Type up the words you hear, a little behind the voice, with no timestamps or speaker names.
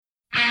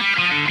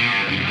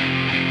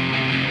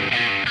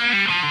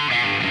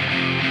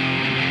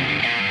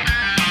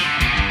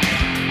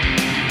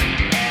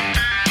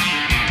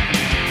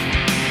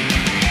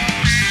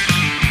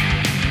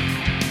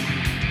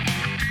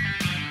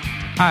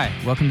Hi,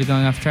 welcome to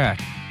Going Off Track.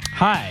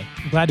 Hi,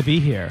 I'm glad to be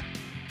here.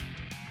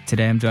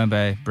 Today I'm joined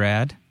by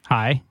Brad.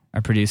 Hi.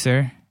 Our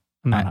producer.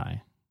 I'm not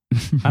high.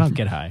 I don't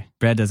get high.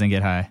 Brad doesn't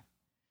get high.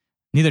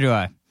 Neither do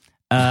I.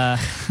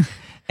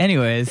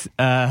 Anyways,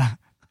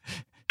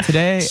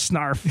 today...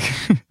 Snarf.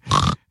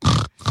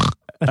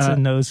 That's a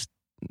nose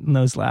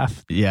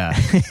laugh. Yeah.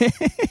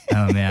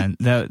 Oh, man.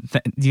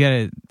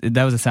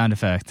 That was a sound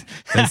effect.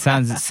 It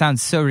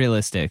sounds so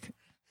realistic.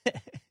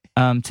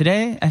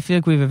 Today, I feel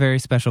like we have a very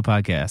special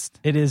podcast.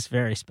 It is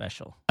very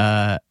special.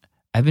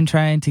 I've been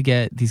trying to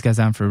get these guys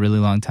on for a really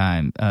long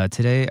time.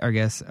 Today, our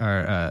guests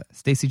are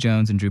Stacy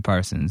Jones and Drew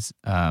Parsons,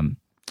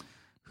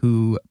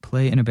 who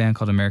play in a band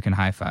called American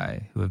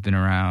Hi-Fi, who have been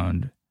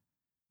around...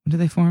 When did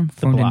they form?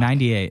 Formed in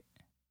 98,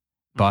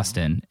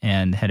 Boston,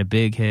 and had a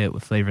big hit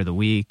with Flavor of the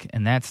Week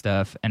and that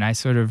stuff. And I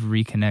sort of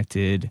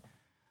reconnected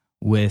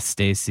with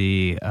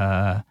Stacy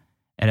at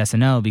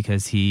SNL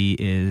because he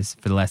is,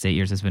 for the last 8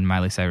 years, has been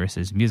Miley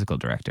Cyrus's musical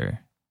director.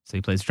 So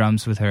he plays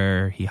drums with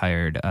her. He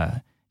hired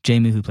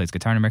Jamie, who plays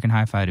guitar in American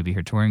Hi-Fi, to be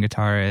her touring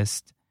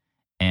guitarist.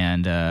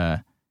 And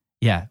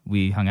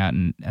we hung out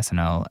in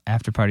SNL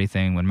after party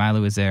thing when Miley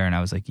was there. And I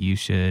was like, you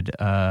should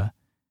come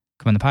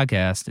on the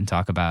podcast and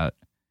talk about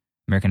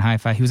American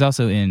Hi-Fi. He was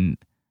also in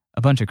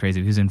a bunch of crazy.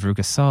 He was in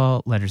Veruca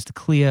Salt, Letters to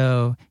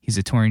Cleo. He's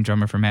a touring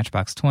drummer for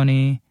Matchbox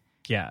 20.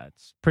 Yeah,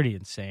 it's pretty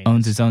insane.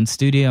 Owns his own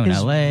studio in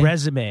LA. His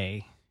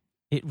resume,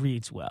 it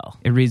reads well.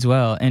 It reads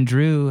well. And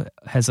Drew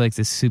has like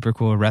this super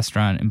cool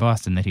restaurant in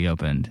Boston that he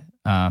opened.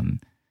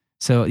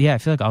 So yeah, I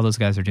feel like all those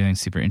guys are doing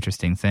super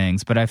interesting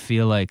things. But I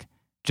feel like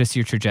just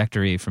your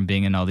trajectory from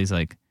being in all these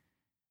like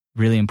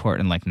really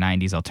important like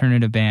 90s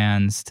alternative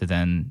bands to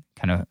then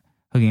kind of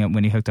hooking up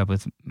when he hooked up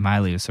with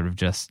Miley was sort of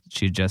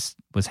she just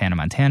was Hannah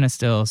Montana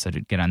still, so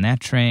to get on that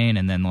train,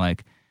 and then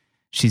like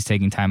she's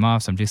taking time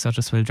off, so I'm just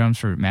to play drums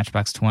for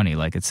Matchbox 20.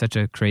 Like it's such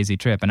a crazy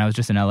trip. And I was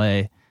just in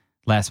LA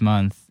last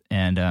month,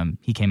 and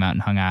he came out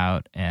and hung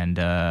out, and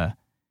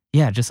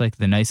just like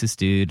the nicest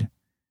dude.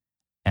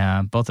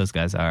 Both those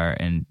guys are,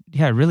 and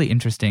yeah, really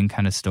interesting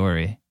kind of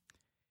story.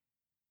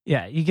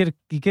 Yeah, you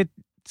get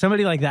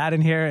somebody like that in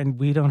here, and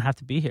we don't have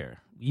to be here.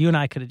 You and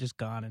I could have just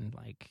gone and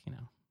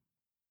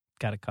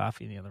got a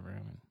coffee in the other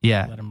room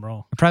and let him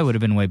roll. It probably would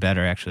have been way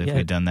better, actually, if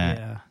we'd done that.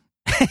 Yeah.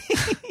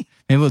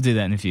 Maybe we'll do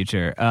that in the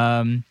future.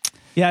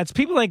 It's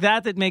people like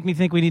that make me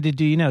think we need to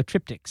do,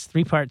 triptychs,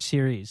 3-part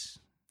series.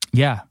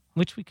 Yeah.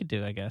 Which we could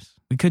do, I guess.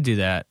 We could do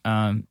that.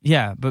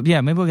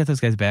 Maybe we'll get those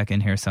guys back in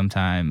here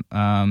sometime.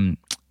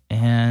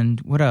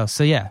 And what else?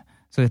 So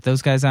get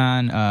those guys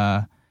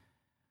on.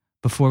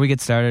 Before we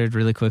get started,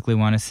 really quickly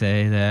want to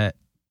say that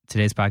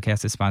today's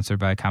podcast is sponsored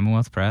by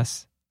Commonwealth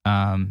Press,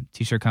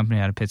 t-shirt company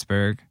out of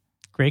Pittsburgh.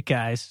 Great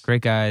guys.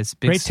 Great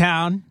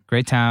town.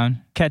 Great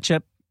town.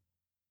 Ketchup.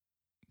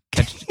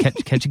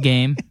 Catch a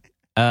game.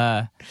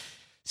 Steelers.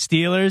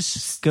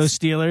 Go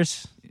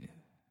Steelers.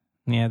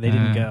 Yeah, they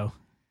didn't go.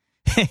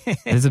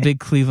 There's a big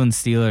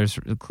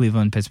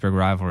Cleveland-Pittsburgh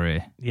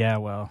rivalry. Yeah,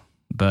 well.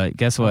 But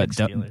guess what?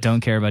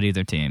 Don't care about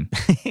either team.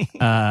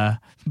 They're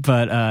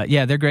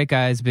great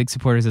guys, big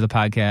supporters of the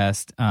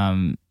podcast.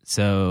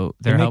 So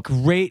they make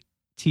great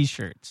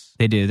T-shirts.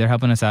 They do. They're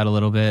helping us out a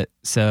little bit.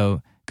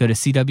 So go to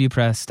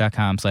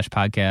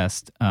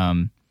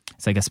cwpress.com/podcast.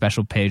 It's like a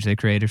special page they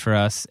created for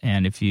us.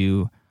 And if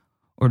you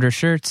order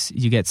shirts,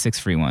 you get 6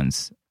 free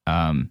ones.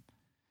 I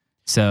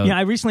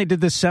recently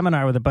did this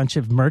seminar with a bunch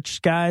of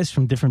merch guys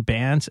from different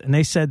bands. And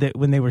they said that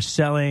when they were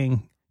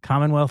selling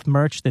Commonwealth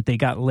merch that they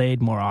got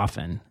laid more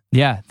often.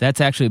 Yeah,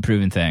 that's actually a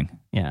proven thing.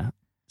 Yeah.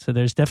 So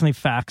there's definitely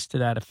facts to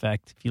that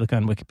effect if you look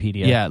on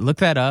Wikipedia. Yeah, look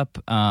that up.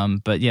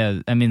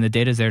 The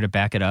data's there to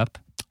back it up.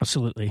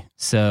 Absolutely.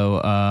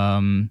 So,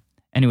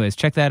 anyways,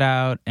 check that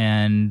out.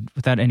 And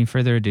without any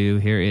further ado,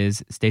 here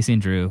is Stacy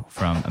and Drew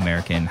from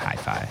American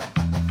Hi-Fi.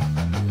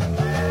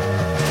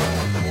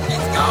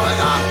 It's going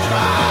off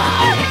track!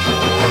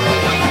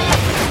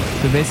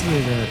 So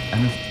basically,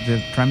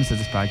 the premise of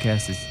this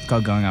podcast is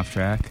called Going Off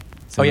Track.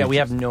 So we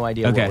have no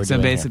idea what we're doing. Okay, so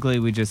basically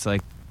we just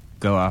like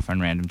go off on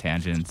random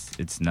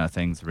tangents.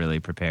 Nothing's really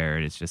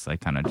prepared. It's just like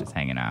kind of just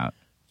hanging out.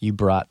 You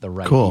brought the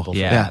right people.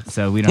 Yeah.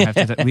 So we don't have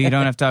to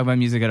talk about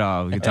music at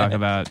all. We can talk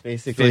about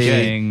basically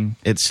fishing.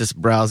 It's just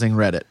browsing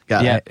Reddit.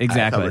 Got it.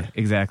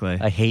 Exactly.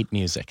 I hate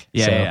music.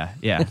 Yeah.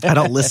 I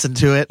don't listen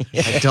to it.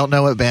 I don't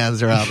know what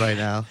bands are out right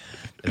now.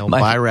 I don't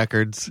buy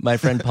records. My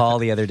friend Paul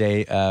the other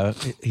day,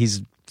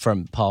 he's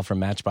from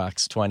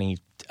Matchbox 20,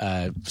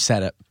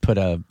 put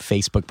a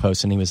Facebook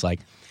post, and he was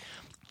like,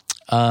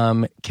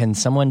 can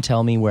someone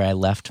tell me where I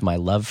left my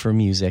love for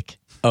music?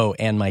 Oh,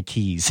 and my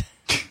keys.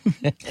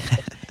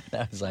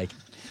 I was like,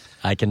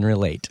 I can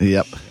relate.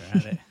 Yep.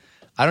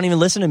 I don't even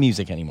listen to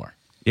music anymore.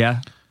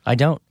 Yeah? I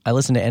don't. I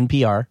listen to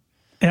NPR.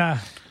 Yeah.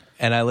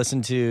 And I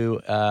listen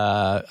to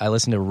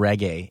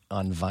reggae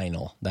on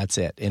vinyl. That's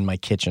it, in my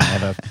kitchen. I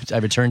have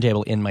a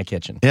turntable in my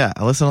kitchen. Yeah,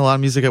 I listen to a lot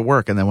of music at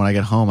work, and then when I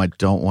get home, I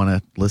don't want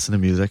to listen to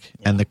music.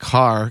 Yeah. And the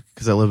car,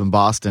 because I live in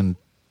Boston,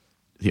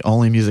 the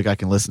only music I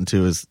can listen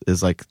to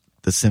is like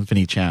the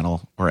Symphony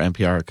Channel or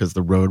NPR because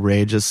the road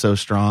rage is so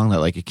strong that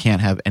like you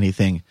can't have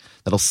anything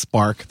that'll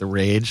spark the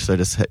rage. So it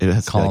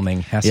has Calming.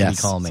 to be Has to be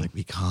calming. It's like,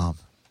 be calm.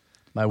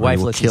 My Or wife you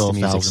will listens kill to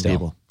music 1,000 still.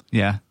 people.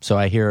 Yeah. So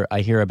I hear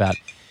about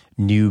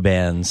new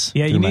bands.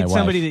 Yeah, you through my need wife.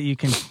 somebody that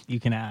you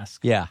can ask.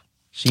 Yeah,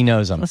 she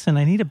knows them. Listen,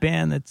 I need a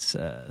band that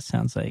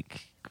sounds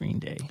like Green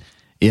Day.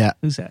 Yeah.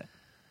 Who's that?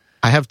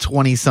 I have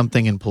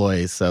 20-something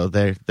employees, so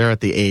they're at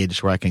the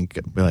age where I can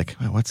be like,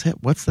 what's it?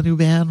 What's the new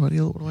band? What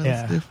do I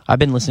Yeah. do? I've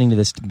been listening to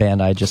this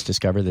band. I just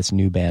discovered this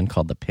new band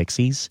called the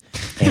Pixies,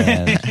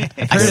 and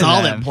I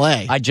saw them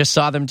play. I just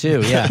saw them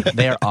too. Yeah,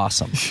 they are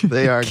awesome.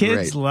 They are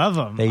Kids great. love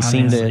them. They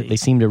seem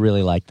to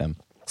really like them.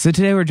 So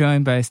today we're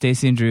joined by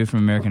Stacy and Drew from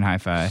American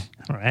Hi-Fi.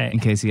 Right. In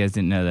case you guys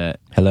didn't know that.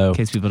 Hello. In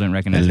case people didn't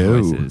recognize their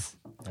Hello. voices.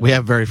 We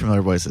have very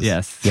familiar voices.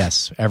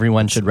 Yes.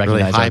 Everyone should Really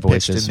recognize our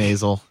high-pitched voices. and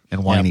nasal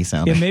and whiny Yeah,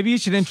 sounding. maybe you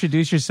should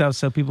introduce yourself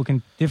so people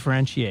can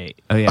differentiate.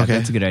 Oh yeah, Okay.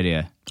 that's a good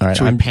idea. All right,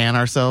 Should we pan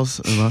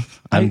ourselves?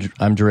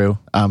 I'm Drew.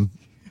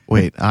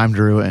 Wait, I'm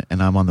Drew,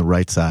 and I'm on the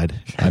right side.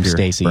 of I'm your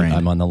Stacy. brain.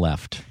 I'm on the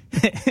left.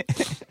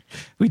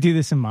 We do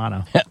this in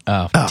mono.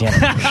 Oh, damn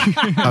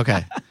it.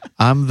 Okay.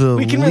 I'm the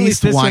We can release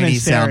least this one in whiny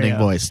sounding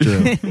stereo. voice,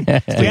 Drew.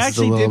 We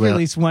actually did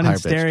release one in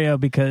stereo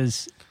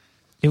because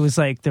it was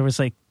like there was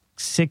like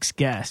 6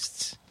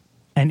 guests.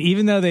 And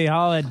even though they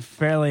all had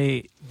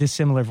fairly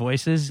dissimilar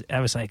voices, I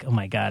was like, oh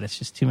my God, it's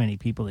just too many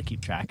people to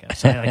keep track of.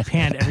 So I like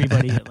panned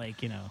everybody at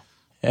like, an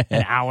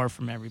hour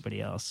from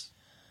everybody else.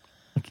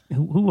 Like,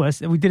 who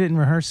was it? We did it in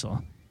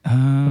rehearsal.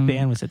 What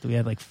band was it? We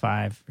had like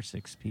 5 or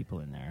 6 people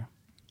in there.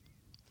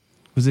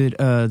 Was it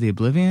the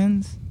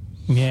Oblivions?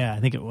 Yeah, I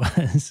think it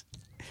was.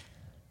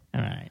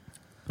 All right.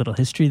 Little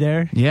history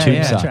there. Yeah, Tube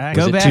yeah. Sock. Track.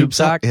 Was Go it back. Tube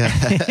Sock? Yeah.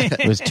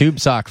 It was Tube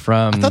Sock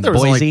from I thought there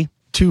was Boise. only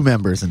 2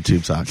 members in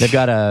Tube Socks. They've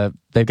got a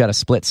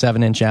split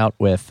 7-inch out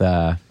with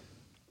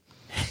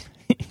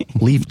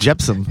Leaf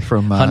Jepsen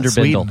from Hunderbindle.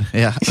 Sweden.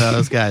 Yeah,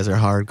 those guys are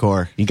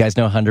hardcore. you guys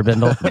know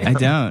Hunderbindle? I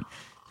don't.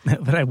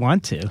 But I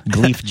want to.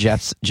 Gleef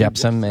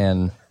Jepsen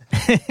and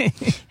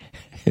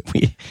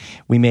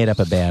we made up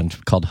a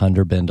band called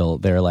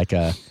Hunderbindle. They're like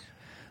I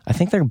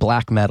think they're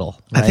black metal.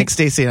 Right? I think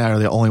Stacy and I are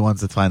the only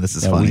ones that find this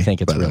is No, funny. we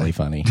think it's by the really way.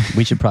 funny.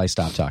 We should probably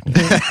stop talking.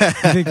 You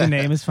think the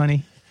name is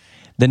funny?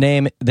 The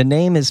name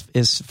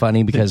is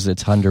funny because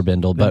it's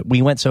Hunderbindle, but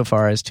we went so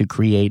far as to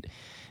create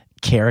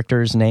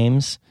characters'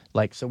 names.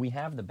 Like, so we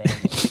have the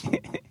band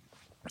name.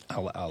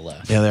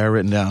 Yeah, they are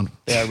written down.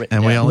 They are written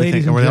and we down. only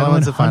Ladies think and we're the only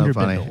ones that gentlemen,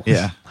 find them funny. Hunderbindle.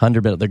 Yeah,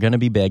 Hunderbindle. They're going to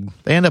be big.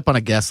 they end up on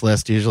a guest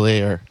list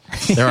usually, or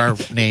there are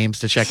names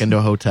to check into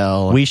a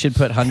hotel. We should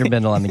put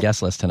Hunderbindle on the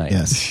guest list tonight.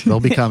 Yes, they'll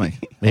be coming.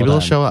 Maybe they'll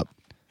on. show up.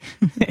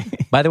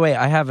 By the way,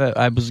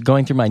 I was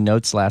going through my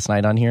notes last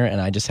night on here,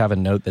 and I just have a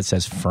note that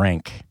says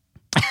Frank.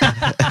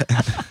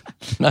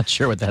 Not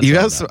sure what that's You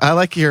all guys, about. I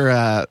like your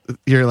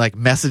like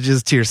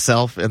messages to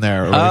yourself in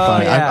there. Are really Oh,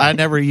 funny. yeah. I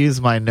never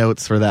use my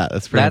notes for that.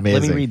 That's pretty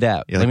amazing. Let me read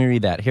that. Yeah, Let me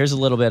read that. Here's a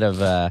little bit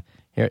of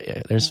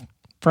here. There's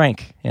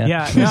Frank. Yeah,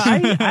 no,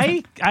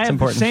 I have the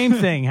important. same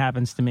thing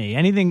happens to me.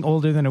 Anything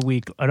older than a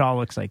week, it all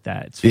looks like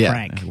that. It's Yeah.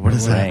 Frank. What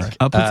is Frank. that?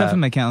 I'll put stuff in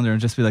my calendar and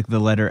just be like the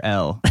letter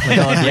L. Like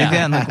I'll write Yeah.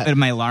 down, and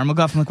my alarm will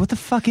go off. I'm like, what the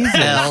fuck is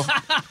L?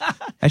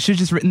 I should have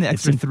just written the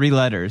extra 3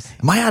 letters.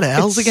 Am I out of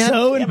L's again?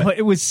 So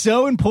it was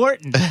so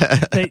important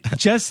that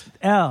just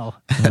L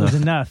was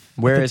enough.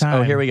 at Where the is? time.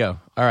 Oh, here we go.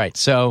 All right.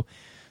 So,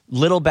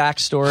 little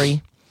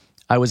backstory.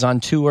 I was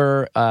on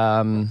tour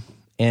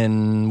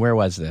in where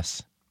was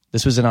this?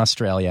 This was in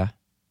Australia,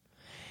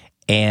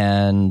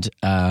 and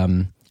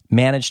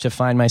managed to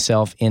find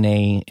myself in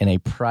a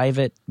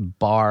private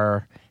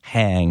bar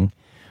hang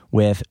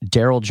with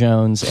Daryl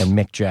Jones and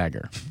Mick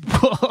Jagger.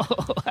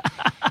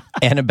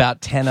 And about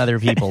 10 other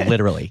people,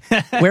 literally.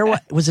 Where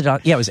was it?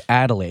 Yeah, it was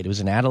Adelaide. It was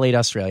in Adelaide,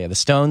 Australia. The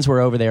Stones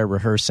were over there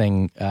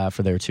rehearsing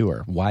for their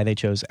tour. Why they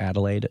chose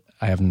Adelaide,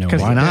 I have no idea.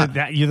 Why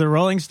not? You're the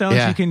Rolling Stones.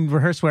 Yeah. You can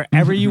rehearse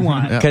wherever you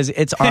want. Because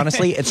it's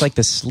honestly, it's like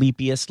the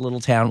sleepiest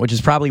little town, which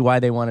is probably why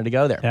they wanted to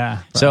go there.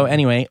 Yeah, So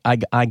anyway,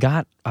 I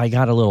got a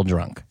little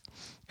drunk,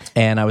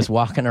 and I was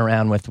walking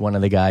around with one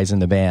of the guys in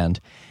the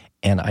band,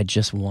 and I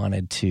just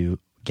wanted to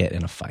get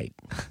in a fight.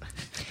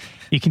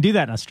 You can do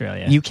that in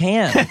Australia. You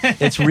can.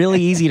 It's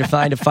really easy to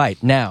find a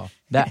fight. Now,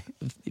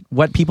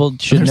 what people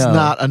should There's know.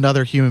 not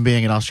another human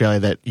being in Australia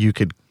that you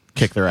could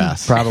kick their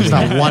ass. Probably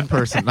There's not one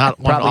person, not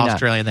one Probably not.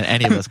 Australian that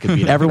any of us could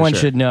beat. Everyone for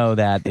sure. should know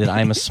that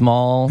I'm a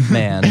small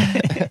man.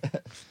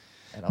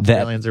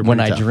 Australians are When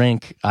pretty I tough.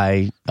 drink,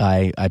 I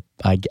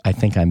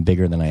think I'm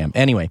bigger than I am.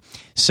 Anyway,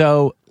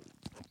 so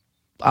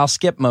I'll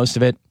skip most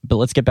of it, but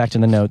let's get back to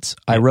the notes.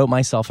 I wrote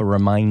myself a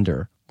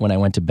reminder when I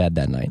went to bed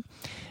that night,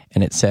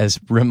 and it says,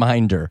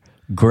 "Reminder: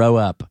 grow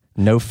up,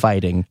 no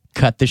fighting,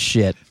 cut the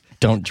shit,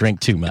 don't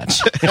drink too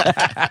much."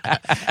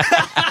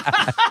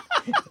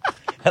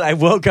 And I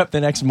woke up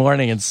the next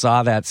morning and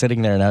saw that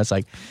sitting there, and I was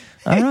like,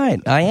 all right,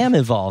 I am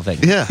evolving.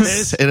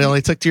 Yes, it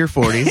only took to your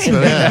 40s.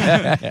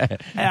 But yeah.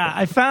 Yeah,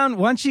 I found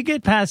once you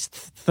get past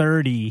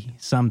 30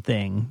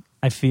 something,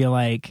 I feel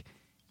like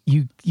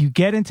you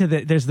get into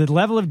there's the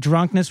level of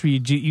drunkenness where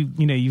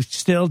you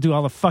still do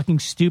all the fucking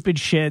stupid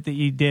shit that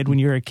you did when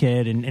you were a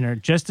kid and are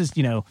just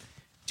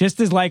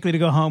as likely to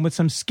go home with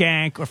some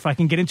skank or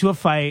fucking get into a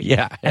fight.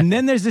 Yeah. And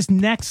then there's this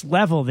next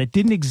level that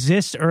didn't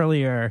exist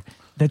earlier.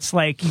 That's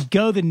like you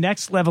go the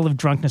next level of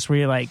drunkenness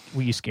where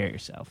you scare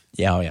yourself.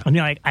 Yeah, oh yeah. And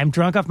you're like, I'm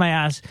drunk off my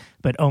ass,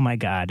 but oh my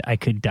God, I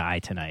could die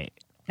tonight.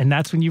 And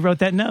that's when you wrote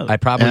that note. I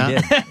probably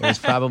did. It was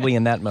probably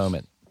in that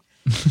moment.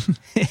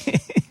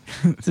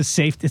 It's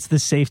the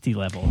safety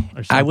level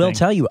or something. I will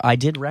tell you, I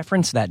did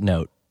reference that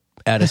note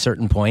at a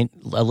certain point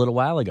a little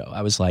while ago.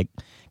 I was like,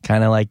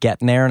 kind of like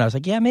getting there, and I was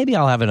like, yeah, maybe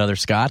I'll have another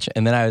scotch.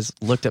 And then I was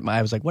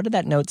like, what did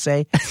that note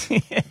say?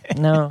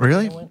 No.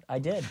 Really? I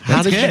did.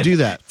 How did you do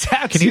that?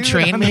 Can you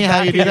train me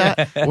how you do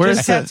that?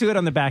 Where's tattoo it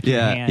on the back of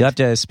your hand? You'll have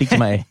to speak to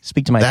my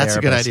That's therapist.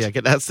 a good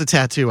idea. That's the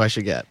tattoo I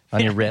should get.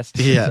 On your wrist?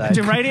 Yeah.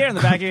 Right here on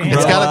the back of your hand.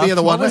 It's got to be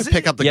the one that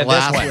pick up the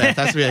glass with. with.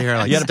 That's what here.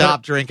 Like,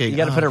 stop drinking. You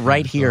got to put it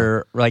right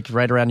here, like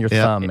right around your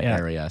thumb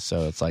area.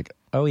 So it's like,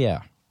 oh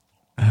yeah.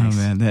 Oh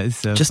man, that is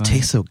so just funny.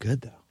 tastes so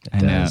good though. I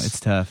know, it's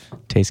tough.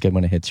 Tastes good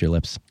when it hits your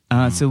lips.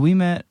 So we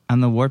met on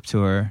the Warped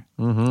Tour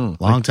Long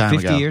like time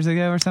 50 ago. years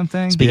ago or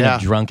something. Speaking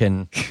of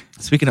drunken.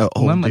 Speaking of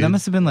old that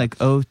must have been like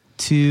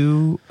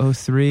 02,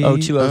 03.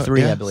 02,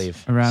 03, I believe.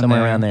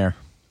 Somewhere around there.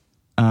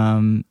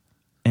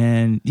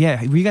 And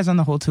yeah, were you guys on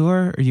the whole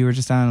tour, or you were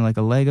just on like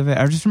a leg of it?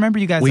 I just remember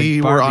you guys.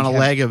 We were on a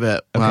leg of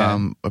it.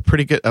 Okay. A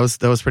pretty good. That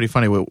was pretty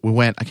funny. We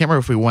went. I can't remember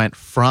if we went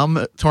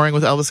from touring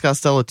with Elvis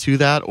Costello to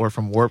that, or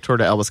from Warped Tour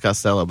to Elvis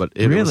Costello. But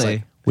it was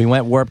like, we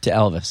went Warped to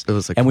Elvis. It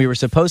was like, and we were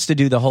supposed to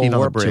do the whole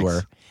Warped Warped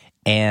Tour.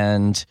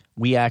 And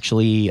we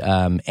actually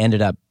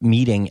ended up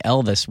meeting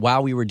Elvis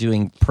while we were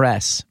doing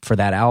press for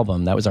that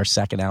album. That was our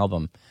second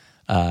album,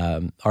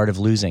 Art of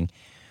Losing.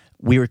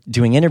 We were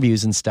doing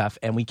interviews and stuff,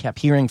 and we kept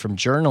hearing from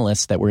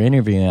journalists that were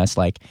interviewing us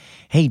like,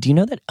 hey, do you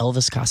know that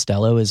Elvis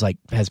Costello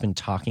has been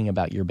talking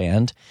about your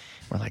band?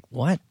 We're like,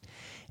 what?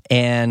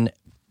 And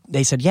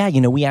they said, yeah,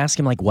 we asked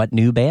him like what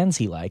new bands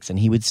he likes, and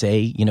he would say,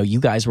 you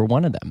guys were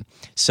one of them.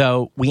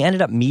 So we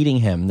ended up meeting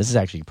him. This is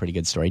actually a pretty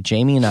good story.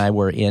 Jamie and I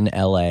were in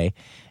L.A.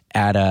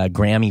 at a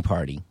Grammy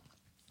party,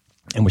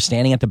 and we're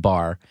standing at the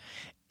bar,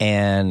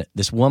 and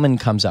this woman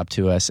comes up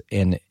to us,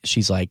 and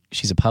she's a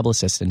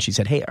publicist, and she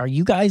said, hey,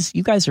 you guys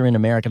are in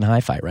American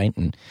Hi-Fi, right?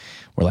 And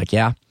we're like,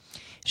 yeah.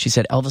 She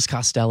said, Elvis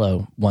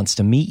Costello wants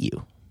to meet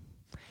you.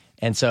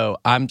 And so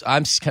I'm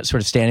sort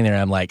of standing there,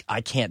 and I'm like,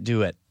 I can't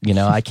do it.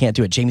 I can't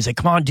do it. Jamie's like,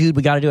 come on, dude,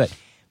 we got to do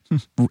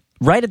it.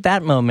 Right at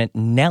that moment,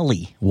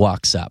 Nelly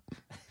walks up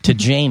to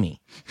Jamie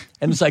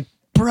and was like,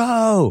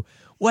 bro,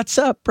 what's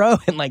up, bro?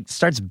 And like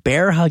starts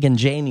bear hugging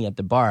Jamie at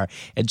the bar.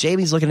 And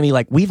Jamie's looking at me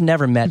like, we've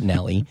never met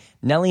Nelly.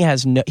 Nelly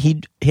has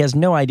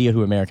no idea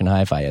who American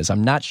Hi-Fi is.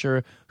 I'm not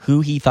sure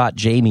who he thought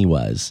Jamie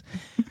was,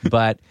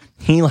 but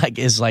he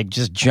is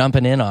just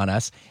jumping in on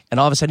us. And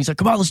all of a sudden he's like,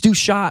 come on, let's do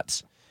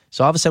shots.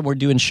 So all of a sudden we're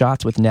doing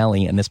shots with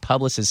Nelly, and this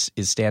publicist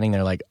is standing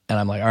there and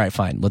I'm like, all right,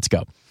 fine, let's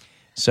go.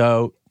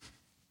 So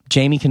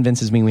Jamie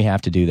convinces me we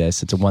have to do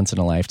this. It's a once in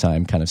a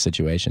lifetime kind of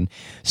situation.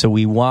 So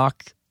we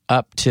walk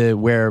up to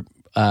where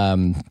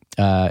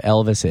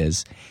Elvis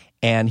is,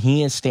 and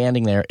he is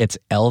standing there. It's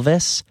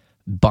Elvis,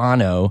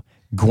 Bono,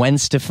 Gwen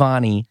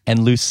Stefani,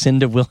 and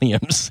Lucinda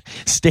Williams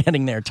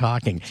standing there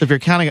talking. So if you're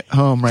counting at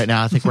home right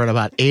now, I think we're at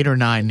about 8 or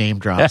 9 name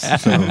drops.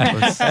 So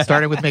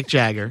starting with Mick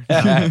Jagger.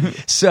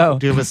 So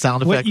do you have a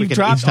sound effect? You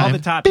dropped all the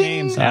top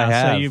names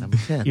now,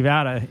 so you're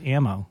out of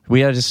ammo. We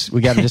got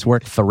to just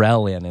work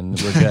Pharrell in,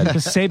 and we're good.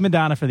 Just save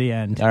Madonna for the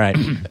end. All right.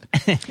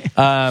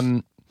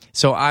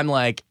 So I'm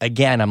like,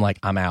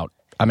 I'm out.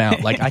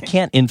 Like, I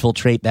can't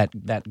infiltrate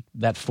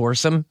that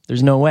foursome.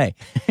 There's no way.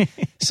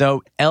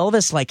 So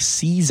Elvis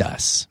sees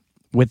us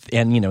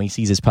and he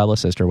sees his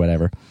publicist or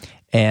whatever,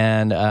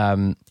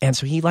 and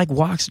so he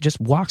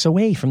walks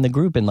away from the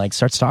group and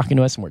starts talking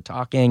to us, and we're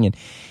talking, and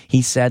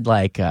he said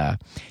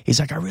he's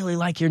like, I really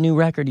like your new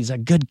record. He's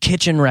like, good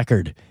kitchen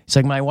record. He's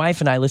like, my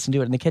wife and I listened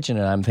to it in the kitchen,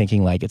 and I'm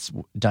thinking it's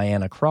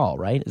Diana Krall,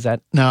 right? Is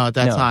that at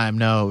that time?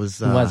 No, it was.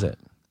 Who was it?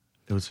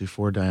 It was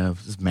before Diana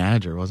was his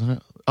manager, wasn't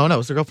it? Oh no, it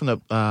was the girl from the.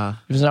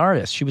 It was an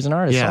artist. She was an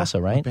artist also,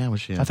 right? What band was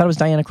she in? I thought it was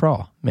Diana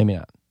Krall. Maybe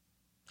not.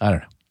 I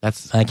don't know.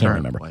 I can't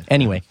remember. Wife.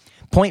 Anyway,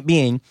 point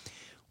being,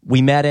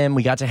 we met him.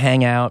 We got to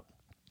hang out.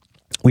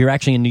 We were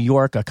actually in New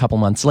York a couple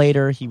months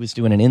later. He was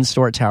doing an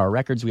in-store at Tower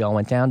Records. We all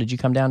went down. Did you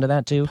come down to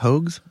that too?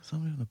 Pogues?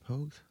 Somebody on the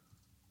Pogues?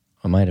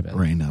 It might have been.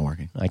 Brain not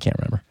working. I can't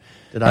remember.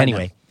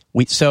 Anyway.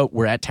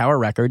 We're at Tower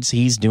Records.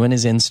 He's doing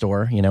his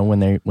in-store, when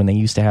they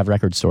used to have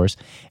record stores,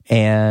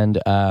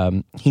 and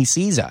he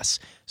sees us.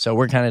 So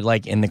we're kind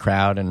of in the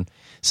crowd, and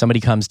somebody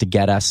comes to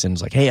get us and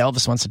is like, hey,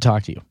 Elvis wants to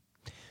talk to you.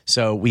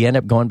 So we end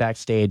up going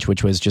backstage,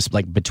 which was just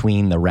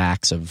between the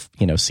racks of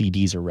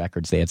CDs or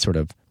records they had sort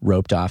of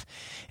roped off.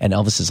 And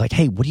Elvis is like,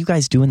 hey, what are you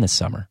guys doing this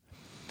summer?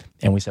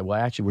 And we said, well,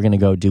 actually, we're going to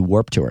go do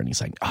Warped Tour. And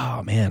he's like,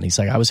 oh, man. He's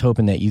like, I was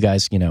hoping that you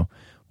guys,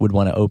 would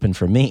want to open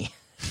for me.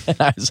 And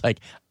I was like,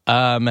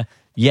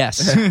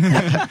 Yes,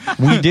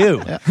 we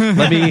do.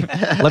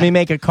 Let me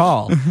make a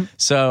call.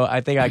 So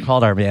I think I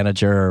called our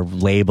manager or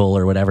label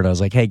or whatever, and I was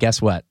like, hey,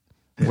 guess what?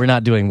 We're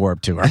not doing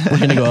Warped Tour. We're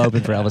going to go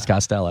open for Elvis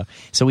Costello.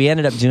 So we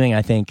ended up doing,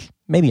 I think,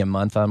 maybe a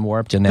month on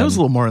Warped. And then it was a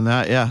little more than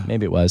that, yeah.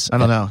 Maybe it was. I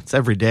don't know. It's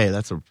every day.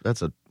 That's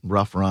a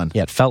rough run.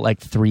 Yeah, it felt like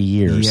 3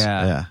 years.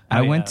 Yeah.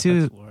 I went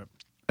to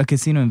a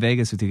casino in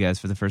Vegas with you guys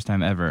for the first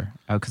time ever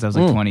because I was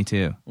like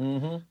 22.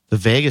 Mm-hmm. The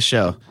Vegas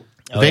show.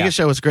 The Vegas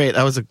show was great.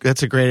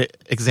 That's a great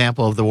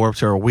example of the Warped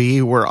Tour.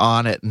 We were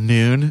on at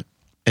noon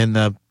in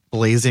the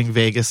blazing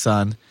Vegas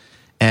sun,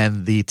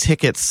 and the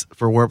tickets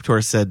for Warped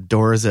Tour said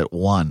doors at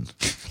 1.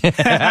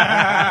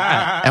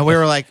 And we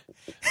were like,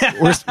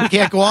 we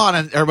can't go on.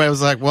 And everybody was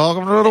like,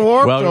 welcome to the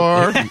Warped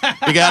Tour.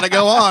 You got to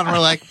go on. We're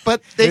like,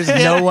 but there's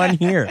no one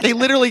here. They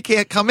literally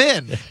can't come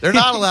in. They're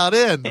not allowed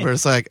in. We're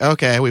just like,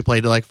 okay. We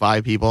played to like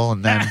 5 people.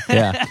 And then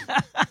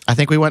I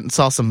think we went and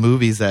saw some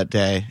movies that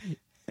day.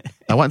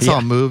 I went and saw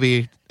a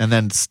movie and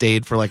then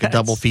stayed for like a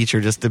double feature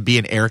just to be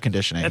in air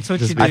conditioning. That's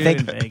what you do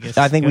in Vegas.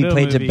 I think we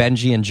played to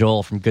Benji and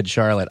Joel from Good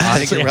Charlotte.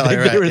 Honestly, I think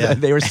you're really right.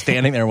 They were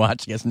standing there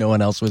watching us. No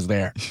one else was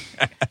there.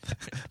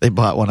 They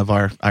bought one of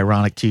our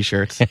ironic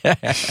T-shirts.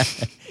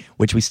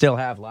 Which we still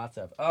have lots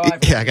of. Oh,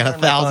 I got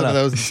 1,000 of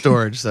those in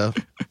storage. So,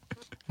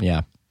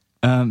 yeah.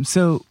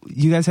 So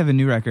you guys have a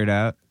new record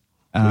out.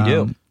 We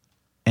do.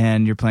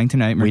 And you're playing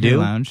tonight, Mercury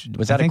Lounge.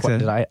 Was that a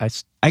question?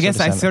 So. I guess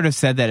I sort of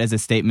said that as a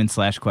statement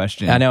 /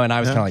 question. I know, and I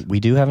was kind of like,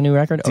 we do have a new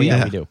record? Oh,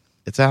 yeah, we do.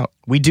 It's out.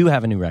 We do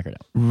have a new record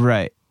out.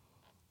 Right.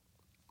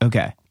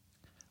 Okay.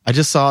 I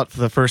just saw it for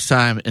the first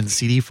time in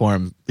CD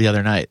form the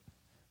other night.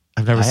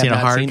 I've never seen a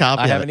hard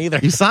copy. I haven't either.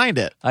 You signed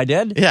it. I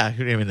did? Yeah, you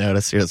didn't even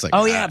notice. You're just like,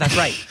 oh, yeah, that's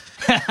right.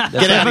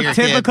 Get out of here,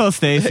 typical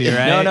Stacy,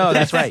 right? No,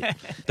 that's right.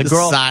 The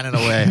girl signing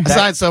away. I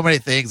signed so many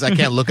things I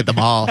can't look at them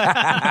all.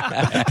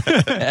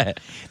 The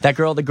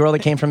girl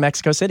that came from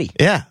Mexico City.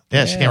 Yeah,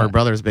 she came. Her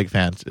brother's a big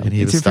fan, and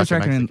he was your stuck first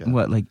record in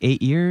what, like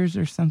 8 years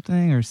or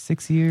something, or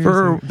 6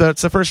 years?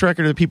 That's the first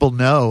record that people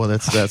know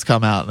that's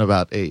come out in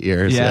about 8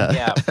 years.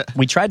 Yeah.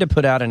 We tried to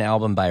put out an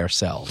album by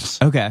ourselves.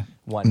 Okay,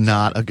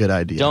 not a good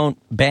idea.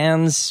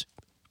 Bands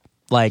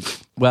like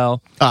us,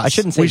 I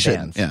shouldn't say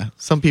bands. Yeah,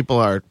 some people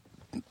are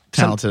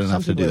talented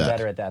enough to do that. Some people are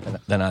better at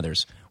that than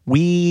others.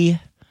 We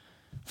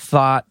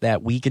thought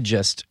that we could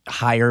just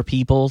hire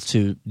people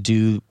to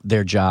do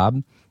their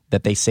job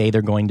that they say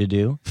they're going to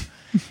do.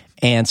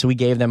 And so we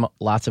gave them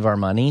lots of our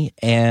money,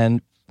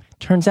 and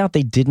turns out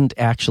they didn't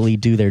actually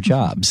do their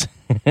jobs.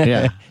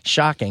 Yeah.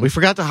 Shocking. We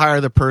forgot to hire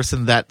the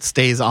person that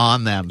stays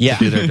on them to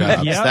do their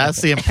jobs.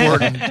 That's the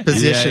important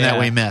position that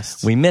we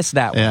missed. We missed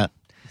that one. Yeah.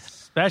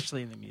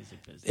 Especially in the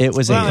music business. It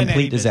was a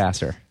complete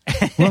disaster.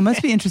 Well, it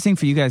must be interesting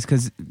for you guys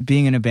because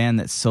being in a band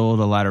that sold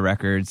a lot of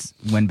records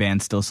when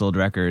bands still sold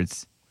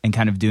records and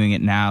kind of doing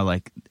it now,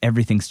 like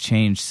everything's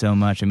changed so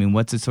much. I mean,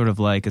 what's it sort of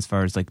like as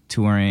far as like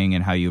touring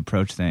and how you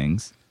approach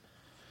things?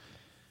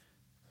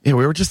 Yeah,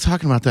 we were just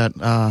talking about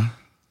that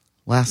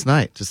last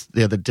night. Just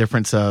the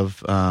difference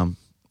of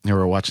we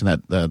were watching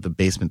that the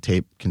Basement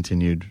Tape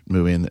continued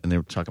movie, and they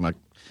were talking about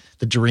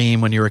the dream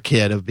when you were a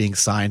kid of being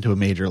signed to a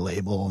major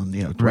label, and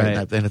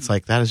and it's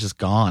like that is just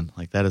gone.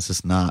 Like that is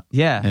just not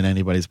in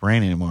anybody's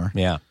brain anymore.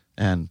 Yeah,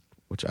 and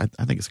which I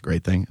think is a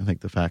great thing. I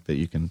think the fact that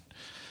you can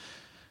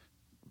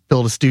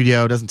build a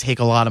studio, it doesn't take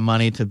a lot of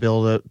money to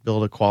build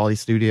a quality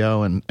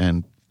studio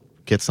and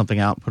get something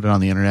out, put it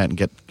on the internet, and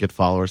get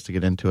followers to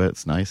get into it.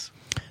 It's nice.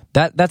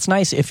 That's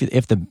nice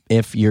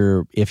if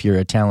you're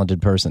a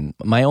talented person.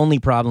 My only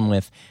problem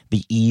with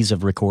the ease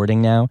of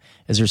recording now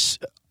is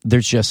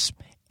there's just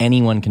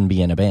anyone can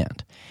be in a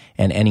band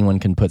and anyone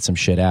can put some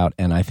shit out,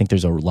 and I think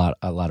there's a lot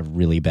of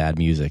really bad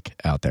music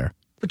out there.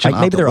 But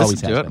maybe there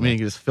always has been. I mean,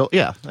 you just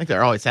I think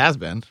there always has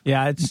been.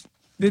 Yeah,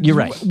 you're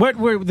right.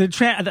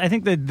 I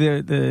think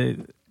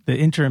the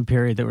interim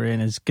period that we're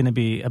in is going to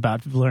be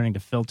about learning to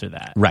filter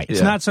that. Right.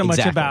 It's not so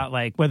much about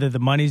like whether the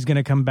money's going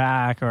to come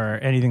back or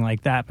anything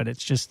like that, but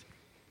it's just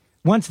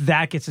once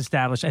that gets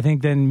established, I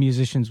think then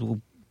musicians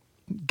will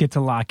get to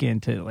lock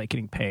into like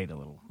getting paid a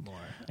little more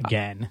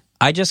again.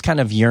 I just kind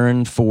of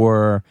yearn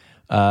for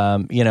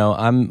I'm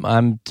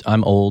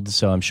old,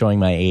 so I'm showing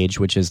my age,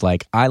 which is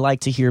like I like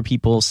to hear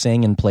people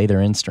sing and play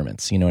their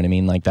instruments. You know what I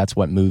mean? Like that's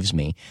what moves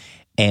me.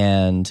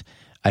 And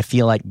I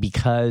feel like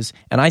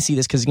and I see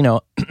this because,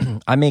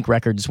 I make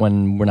records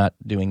when we're not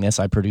doing this.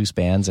 I produce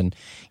bands, and,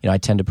 I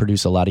tend to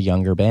produce a lot of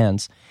younger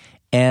bands.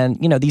 And,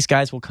 these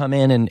guys will come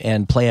in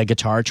and play a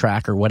guitar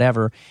track or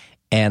whatever,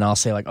 and I'll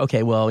say like,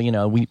 okay, well,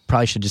 we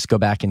probably should just go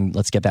back and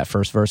let's get that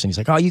first verse. And he's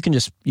like, oh, you can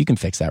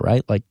fix that,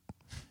 right? Like,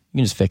 you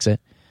can just fix it.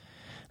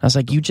 I was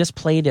like, you just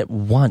played it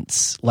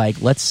once. Like,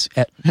 and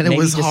it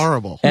was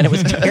horrible. And it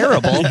was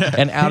terrible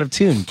and out of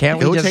tune. Can't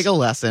we just take a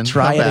lesson?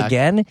 Try it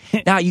again?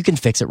 Now you can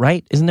fix it,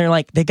 right? Isn't there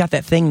like, they got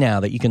that thing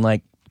now that you can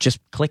like, just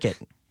click it.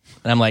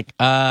 And I'm like,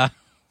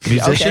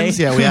 musicians?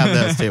 Okay. Yeah, we have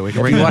those too. We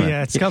can bring them.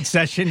 Yeah, it's called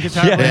session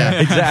guitar. Yeah,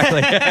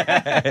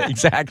 exactly.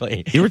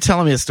 Exactly. You were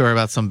telling me a story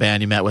about some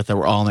band you met with that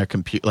were all on their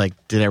computer, like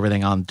did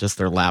everything on just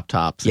their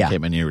laptops. And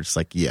came in and you were just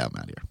like, yeah, I'm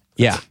out of here.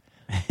 Yeah.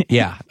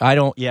 Yeah, I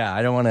don't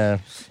want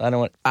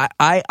to.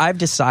 I've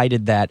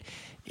decided that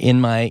in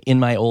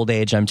my old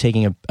age, I'm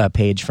taking a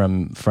page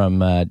from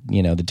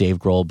the Dave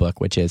Grohl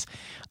book, which is,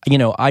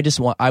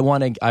 I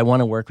want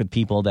to work with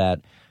people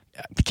that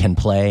can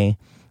play,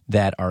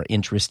 that are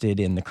interested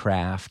in the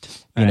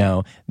craft,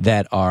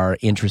 that are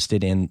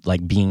interested in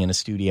like being in a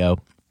studio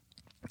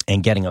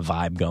and getting a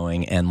vibe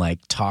going and like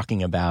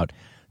talking about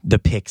the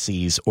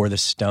Pixies or the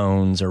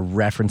Stones or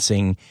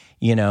referencing,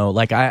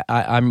 like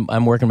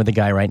I'm working with a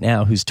guy right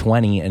now who's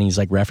 20 and he's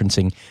like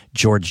referencing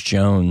George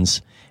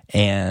Jones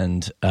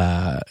and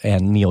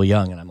Neil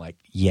Young, and I'm like,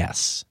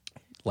 yes,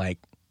 like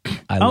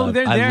I love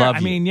you. I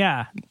mean,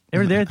 yeah,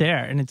 they're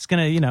there, and it's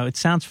gonna, it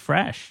sounds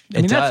fresh.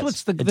 I mean, that's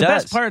what's the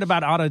best part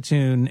about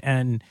autotune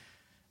and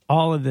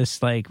all of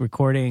this like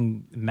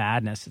recording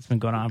madness that's been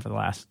going on for the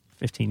last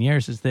 15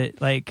 years is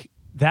that like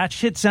that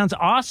shit sounds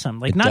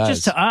awesome. Like not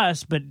just to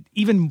us, but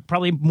even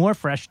probably more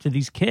fresh to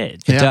these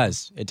kids. It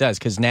does,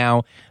 because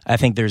now I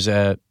think there's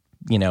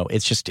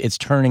it's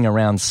turning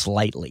around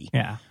slightly.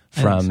 Yeah.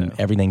 From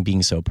everything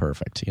being so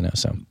perfect,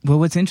 so. Well,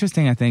 what's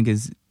interesting, I think,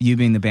 is you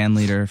being the band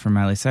leader for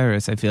Miley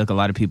Cyrus, I feel like a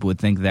lot of people would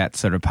think that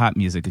sort of pop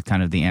music is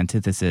kind of the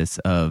antithesis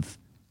of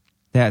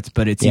that.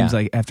 But it seems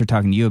like, after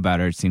talking to you about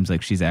her, it seems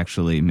like she's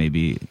actually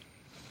maybe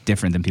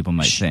different than people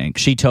might think.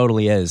 She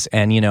totally is.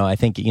 And, I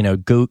think,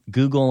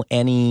 Google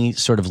any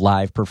sort of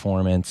live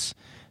performance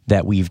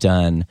that we've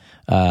done,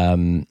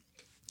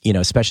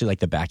 especially like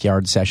the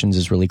backyard sessions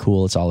is really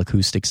cool. It's all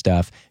acoustic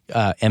stuff.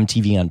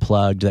 MTV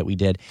Unplugged that we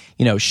did.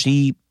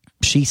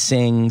 She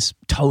sings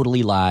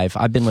totally live.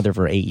 I've been with her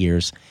for 8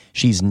 years.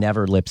 She's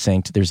never lip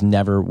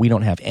synced. We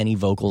don't have any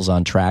vocals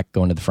on track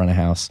going to the front of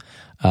house.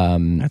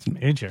 That's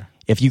major.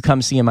 If you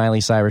come see a Miley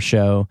Cyrus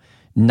show,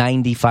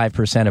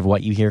 95% of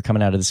what you hear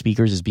coming out of the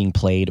speakers is being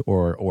played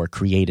or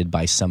created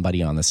by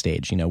somebody on the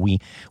stage.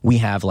 We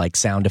have like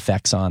sound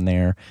effects on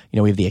there.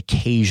 We have the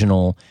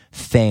occasional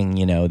thing,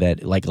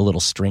 that like a little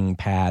string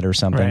pad or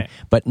something. Right.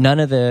 But none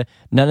of the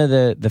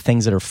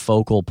things that are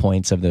focal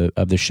points of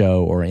the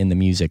show or in the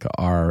music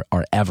are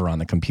ever on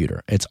the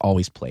computer. It's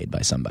always played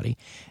by somebody.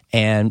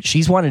 And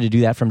she's wanted to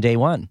do that from day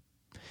one.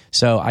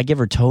 So I give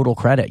her total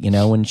credit.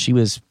 When she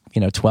was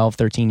 12,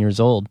 13 years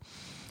old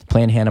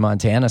playing Hannah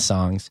Montana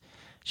songs,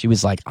 she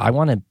was like, I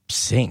want to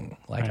sing.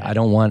 Like, right. I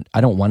don't want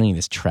any of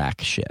this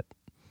track shit.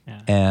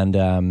 Yeah.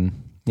 And,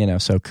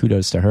 so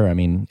kudos to her. I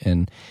mean,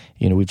 and,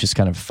 we've just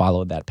kind of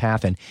followed that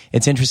path. And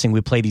it's interesting.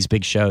 We play these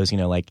big shows,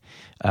 like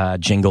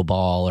Jingle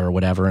Ball or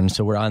whatever. And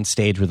so we're on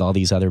stage with all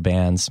these other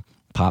bands,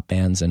 pop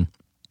bands. And,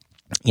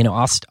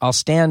 I'll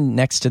stand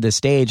next to the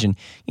stage and,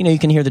 you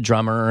can hear the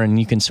drummer and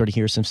you can sort of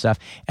hear some stuff.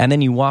 And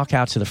then you walk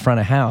out to the front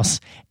of house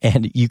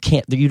and you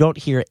don't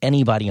hear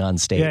anybody on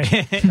stage.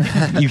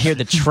 Yeah. You hear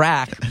the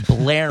track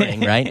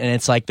blaring, right? And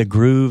it's like the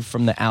groove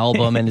from the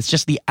album, and it's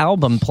just the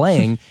album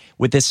playing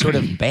with this sort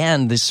of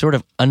band, this sort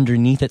of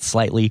underneath it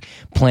slightly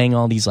playing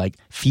all these like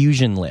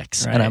fusion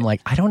licks. Right. And I'm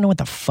like, I don't know what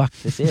the fuck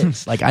this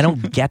is. Like, I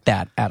don't get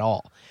that at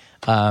all.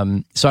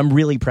 So I'm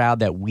really proud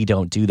that we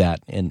don't do that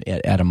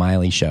at a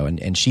Miley show,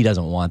 and she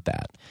doesn't want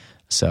that.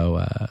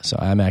 So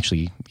I'm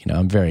actually,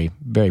 I'm very,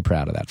 very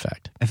proud of that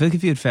fact. I feel like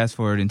if you had fast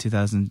forward in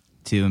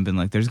 2002 and been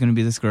like, there's going to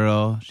be this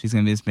girl, she's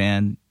going to be this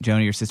band,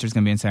 Joni, your sister's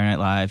going to be in Saturday Night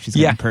Live, she's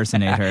going to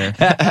impersonate her.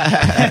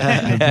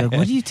 I'd be like,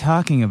 what are you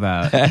talking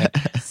about?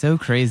 So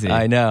crazy.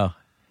 I know.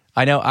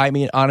 I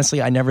mean,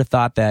 honestly, I never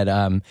thought that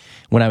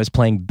when I was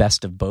playing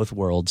Best of Both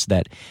Worlds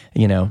that,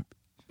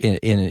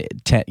 in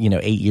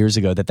 8 years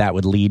ago that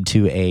would lead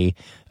to a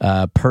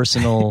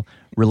personal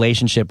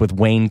relationship with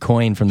Wayne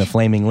Coyne from the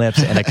Flaming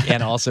Lips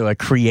and also a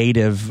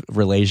creative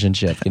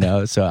relationship,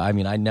 So I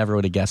mean, I never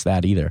would have guessed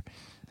that either.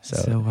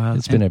 So wild.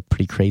 It's been a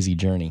pretty crazy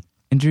journey.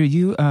 And Drew,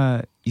 you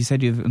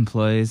said you have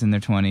employees in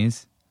their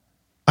 20s.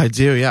 I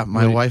do, yeah.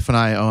 My wife and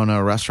I own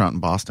a restaurant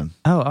in Boston.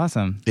 Oh,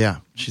 awesome. Yeah,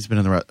 she's been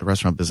in the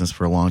restaurant business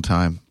for a long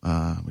time.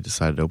 We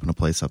decided to open a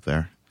place up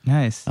there.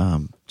 Nice.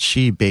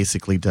 She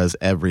basically does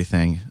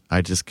everything.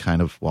 I just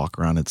kind of walk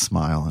around and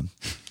smile and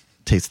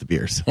taste the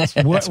beers.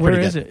 Where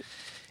is it?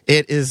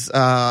 It is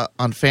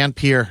on Fan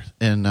Pier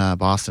in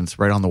Boston. It's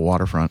right on the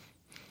waterfront.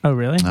 Oh,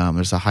 really?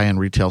 There's a high-end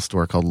retail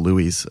store called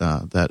Louis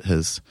that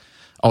has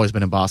always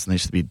been in Boston. They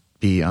used to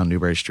be on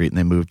Newbury Street, and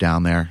they moved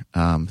down there.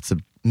 It's a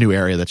new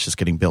area that's just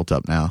getting built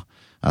up now.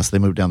 So they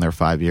moved down there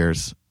 5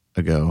 years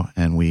ago,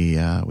 and we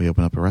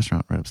opened up a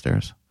restaurant right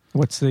upstairs.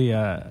 What's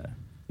the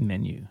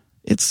menu?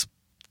 It's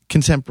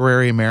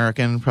contemporary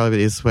American, probably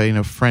this way,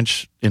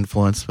 French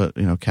influence, but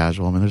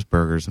casual. I mean, there's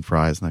burgers and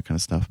fries and that kind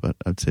of stuff, but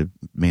I'd say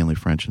mainly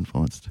French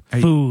influeed.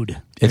 Food.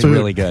 It's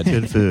really good.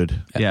 Good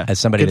food. Yeah. As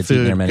somebody that's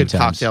eaten there many times. Good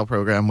cocktail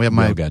program. We have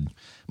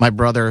my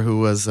brother, who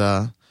was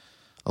a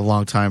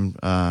long time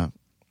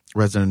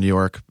resident of New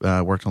York,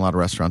 worked in a lot of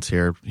restaurants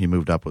here. He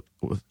moved up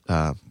with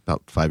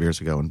about 5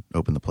 years ago and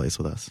opened the place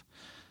with us.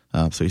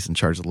 So he's in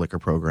charge of the liquor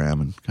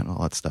program and kind of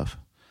all that stuff.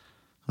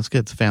 That's good.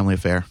 It's a family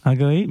affair. I'll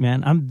go eat,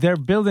 man. They're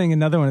building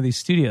another one of these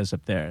studios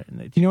up there.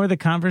 Do you know where the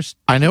Converse?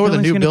 I know where the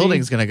new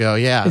building's going to go.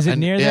 Yeah. Is it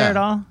near there at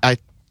all?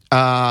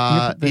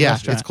 Yeah,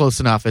 it's close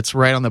enough. It's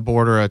right on the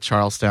border of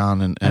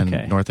Charlestown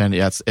and North End.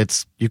 Yeah,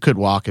 it's you could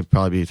walk. It'd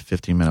probably be a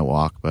 15-minute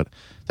walk, but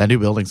that new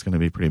building's going to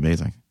be pretty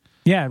amazing.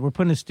 Yeah, we're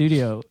putting a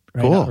studio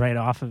right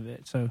off of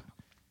it. So,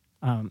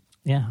 when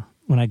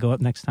I go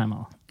up next time,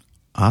 I'll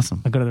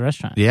go to the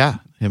restaurant. Yeah,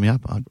 hit me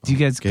up. Do you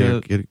guys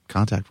get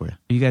contact for you?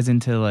 Are you guys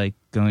into like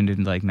going to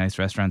like nice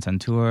restaurants on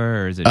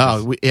tour, or is it?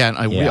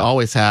 We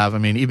always have. I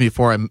mean, even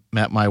before I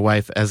met my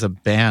wife as a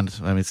band,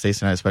 I mean,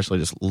 Stacy and I especially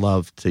just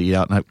love to eat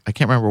out. And I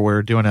can't remember, we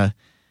were doing a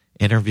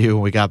interview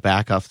when we got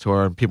back off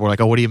tour, and people were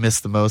like, "Oh, what do you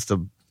miss the most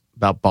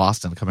about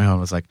Boston?" Coming home,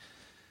 I was like,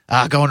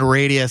 going to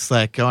Radius,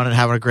 like going and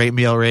having a great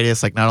meal at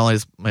Radius. Like, not only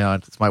is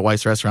it's my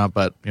wife's restaurant,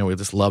 but we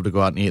just love to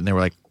go out and eat. And they were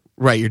like,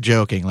 "Right, you're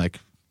joking. Like,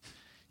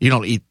 you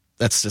don't eat.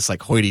 That's just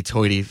like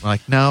hoity-toity." I'm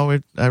like, no,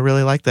 I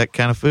really like that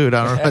kind of food.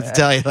 I don't know what to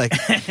tell you. Like,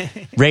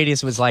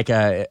 Radius was like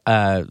a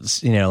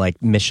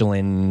like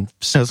Michelin.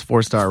 It was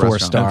 4-star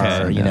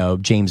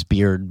restaurant. James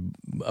Beard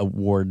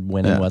award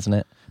winning, wasn't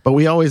it? But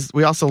we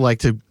also like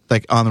to,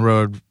 like, on the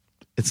road.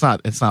 It's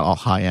not all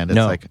high end. It's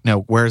like,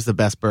 where's the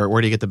best burger?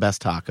 Where do you get the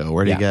best taco?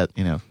 Where do you get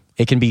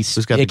It can be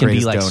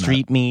like donut?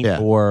 street meat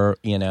or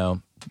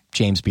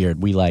James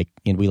Beard. We like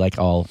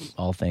all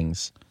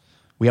things.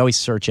 We always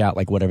search out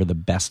like whatever the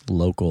best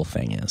local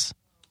thing is.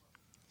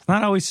 It's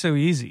not always so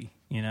easy,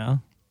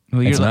 Well,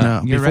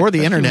 before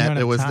the internet,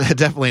 it was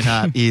definitely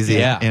not easy.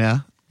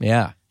 Yeah.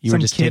 You Some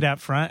were just kid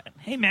out front.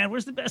 Hey man,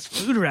 where's the best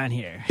food around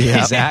here? Yeah,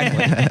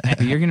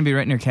 exactly. You're going to be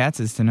right near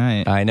Katz's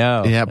tonight. I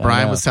know. Yeah,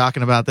 Brian was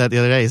talking about that the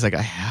other day. He's like,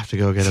 I have to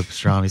go get a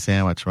pastrami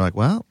sandwich. We're like,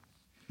 well,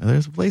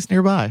 there's a place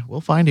nearby.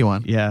 We'll find you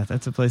one. Yeah,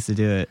 that's a place to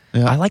do it.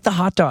 Yeah. I like the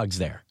hot dogs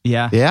there.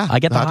 Yeah. I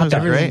get the hot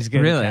dogs.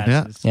 Great. Really?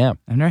 Yeah.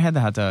 I've never had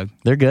the hot dog.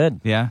 They're good.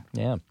 Yeah.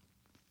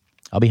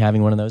 I'll be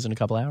having one of those in a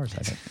couple hours,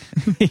 I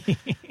think.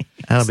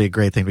 That'll be a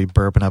great thing to be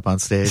burping up on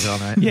stage all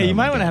night. Yeah, you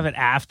might want to have it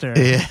after.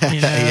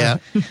 Yeah.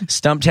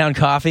 Stumptown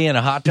coffee and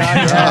a hot dog.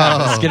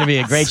 It's going to be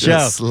a great show.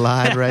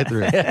 Slide right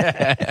through.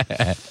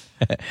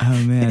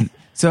 Oh man.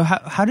 So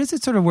how does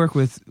it sort of work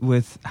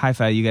with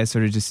Hi-Fi? You guys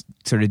sort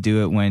of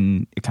do it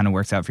when it kind of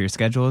works out for your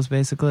schedules,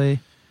 basically?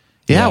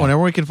 Yeah,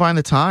 whenever we can find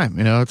the time.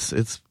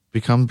 It's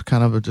become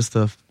kind of just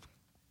a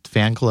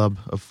fan club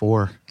of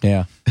 4.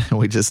 Yeah.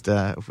 We just,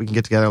 if we can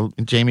get together,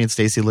 Jamie and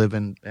Stacy live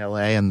in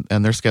LA, and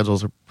their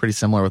schedules are pretty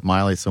similar with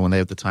Miley. So when they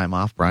have the time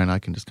off, Brian and I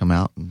can just come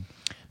out. And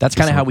that's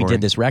kind of how we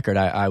did this record.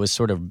 I was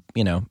sort of,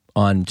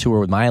 on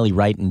tour with Miley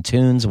writing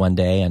tunes one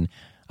day, and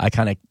I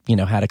kind of,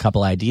 had a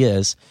couple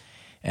ideas,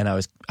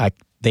 and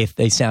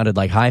they sounded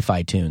like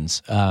Hi-Fi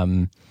tunes.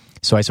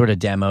 So I sort of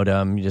demoed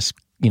them just,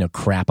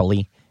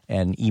 crappily,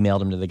 and emailed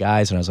them to the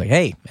guys, and I was like,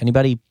 hey,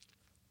 anybody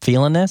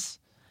feeling this?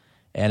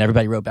 And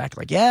everybody wrote back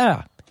like,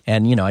 yeah.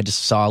 And, I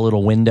just saw a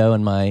little window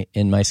in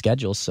my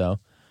schedule. So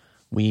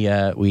we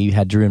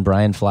had Drew and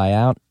Brian fly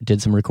out,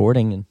 did some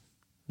recording, and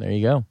there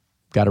you go.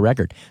 Got a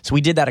record. So we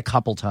did that a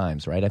couple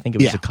times, right? I think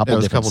it was a couple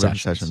different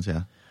sessions.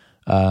 Yeah.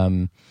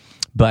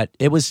 But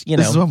it was,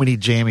 This is when we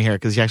need Jamie here,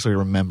 because he actually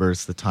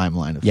remembers the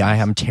timeline of things.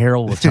 I'm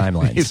terrible with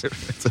timelines.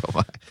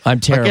 I'm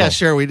terrible. Like, yeah,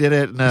 sure, we did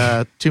it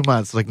in 2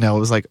 months. Like, no, it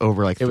was like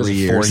over like 3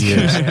 years. 4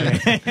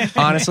 years.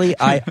 Honestly,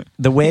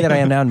 the way that I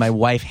am now, and my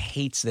wife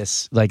hates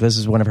this. Like, this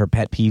is one of her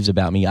pet peeves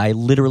about me. I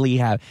literally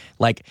have,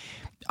 like,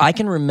 I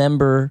can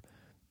remember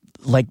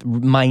like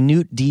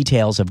minute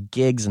details of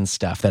gigs and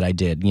stuff that I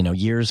did,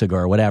 years ago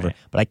or whatever,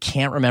 but I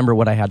can't remember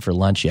what I had for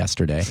lunch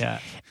yesterday. Yeah.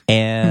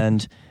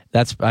 And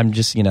that's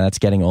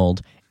getting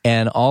old.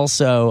 And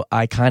also,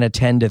 I kind of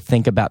tend to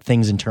think about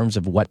things in terms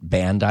of what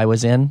band I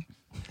was in.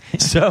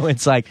 So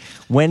it's like,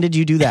 when did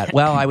you do that?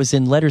 Well, I was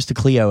in Letters to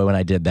Cleo when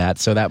I did that.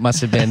 So that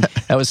must have been,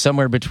 that was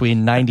somewhere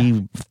between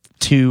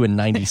 92 and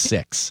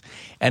 96.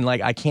 And like,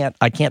 I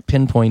can't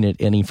pinpoint it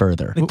any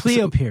further. The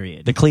Cleo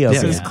period. The Cleo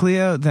period. So it's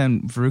Cleo,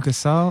 then Veruca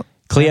Salt?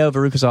 Cleo,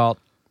 Veruca Salt.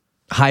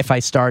 Hi-Fi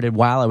started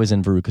while I was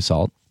in Veruca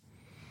Salt.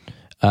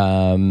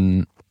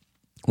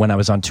 When I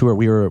was on tour,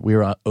 we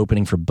were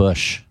opening for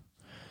Bush,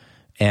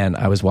 and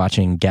I was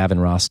watching Gavin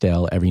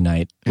Rossdale every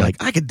night. Like,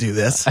 I could do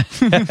this.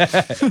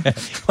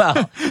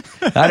 Well,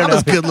 I don't know. Not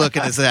as good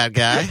looking as that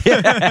guy.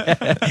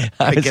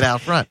 I get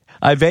out front.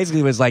 I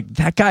basically was like,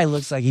 that guy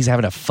looks like he's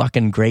having a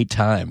fucking great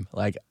time.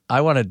 Like, I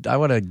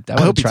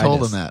hope he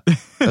told him that.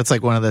 That's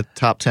like one of the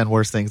top 10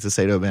 worst things to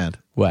say to a band.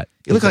 What?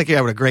 You look like you're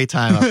having a great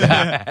time up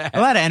there.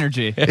 A lot of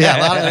energy. Yeah,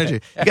 a lot of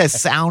energy. You guys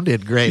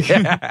sounded great.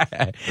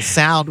 The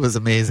sound was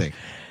amazing.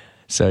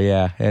 So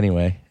yeah.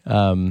 Anyway,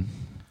 what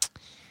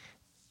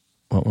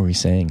were we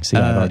saying? See,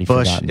 I've already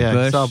Bush. forgotten.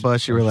 Yeah, you saw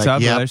Bush. You were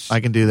like, "Yep, I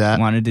can do that."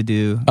 Wanted to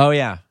do. Oh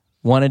yeah,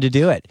 wanted to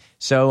do it.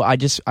 So I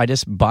just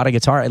bought a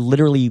guitar. I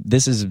literally,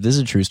 this is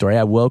a true story.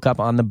 I woke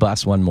up on the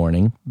bus one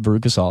morning,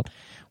 Veruca Salt,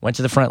 went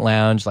to the front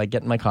lounge, like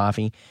getting my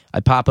coffee. I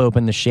pop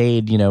open the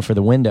shade, for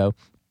the window,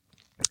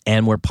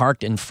 and we're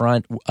parked in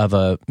front of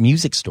a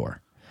music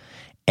store.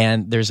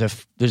 And there's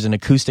an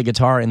acoustic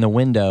guitar in the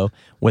window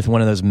with one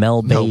of those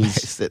Mel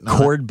Bay's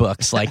chord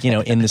books, like,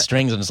 in the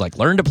strings, and it's like,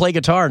 learn to play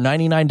guitar,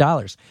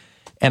 $99.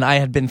 And I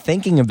had been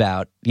thinking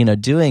about,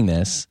 doing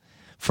this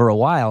for a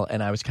while,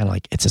 and I was kind of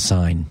like, it's a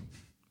sign.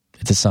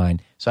 It's a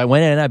sign. So I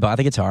went in, I bought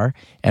the guitar,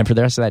 and for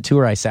the rest of that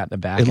tour, I sat in the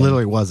back. It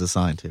literally was a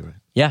sign too, right?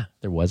 Yeah,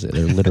 there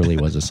literally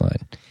was a sign.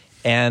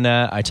 And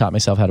I taught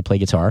myself how to play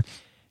guitar.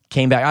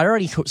 Came back. I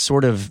already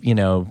sort of,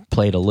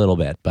 played a little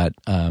bit, but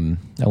I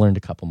learned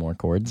a couple more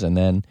chords, and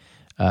then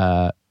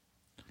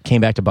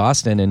came back to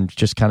Boston and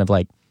just kind of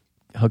like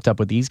hooked up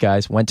with these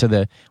guys.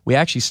 We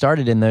actually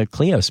started in the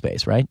Clio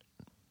space, right?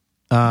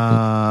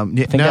 I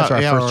think that's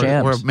our first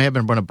jams. Or it may have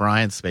been one of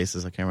Brian's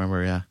spaces. I can't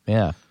remember. Yeah.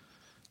 Yeah.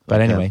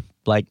 But anyway,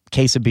 like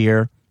case of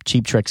beer,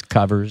 Cheap Tricks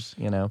covers,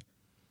 Yeah,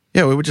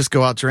 we would just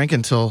go out drinking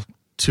until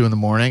 2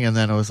 a.m, and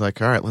then it was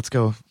like, all right, let's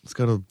go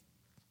to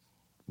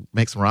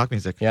make some rock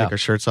music. Yeah. Take our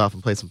shirts off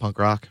and play some punk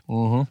rock.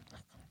 Mm-hmm.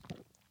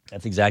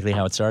 That's exactly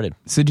how it started.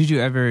 So did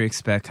you ever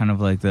expect kind of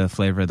like the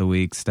flavor of the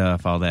week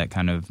stuff, all that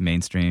kind of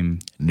mainstream?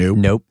 Nope.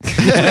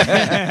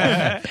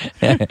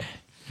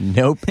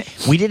 Nope.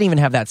 We didn't even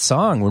have that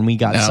song when we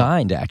got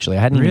signed, actually.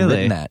 I hadn't even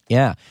written that.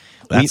 Yeah.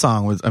 That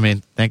song was,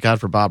 thank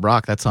God for Bob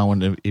Rock. That song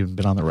wouldn't have even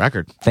been on the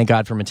record. Thank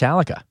God for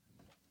Metallica.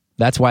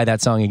 That's why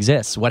that song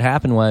exists. What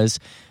happened was,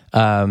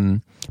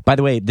 by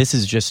the way, this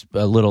is just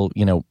a little,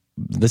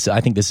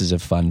 I think this is a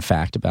fun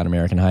fact about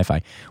American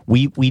Hi-Fi.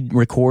 We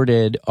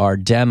recorded our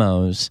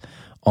demos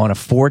on a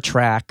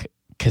 4-track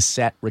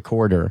cassette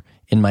recorder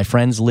in my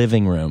friend's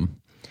living room,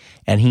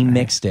 and he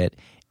mixed it,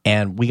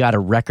 and we got a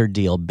record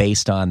deal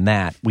based on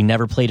that. We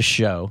never played a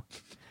show.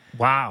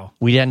 Wow.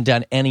 We hadn't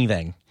done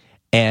anything,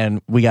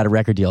 and we got a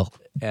record deal.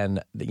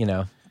 And,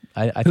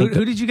 I think...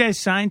 Who did you guys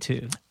sign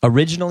to?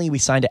 Originally, we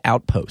signed to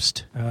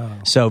Outpost. Oh.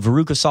 So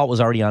Veruca Salt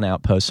was already on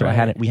Outpost, so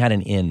we had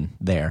an in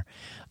there.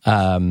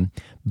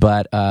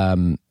 But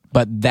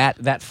that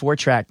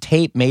 4-track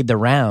tape made the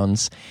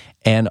rounds,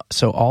 and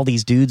so all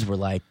these dudes were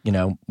like,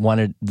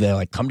 they're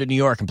like, come to New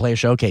York and play a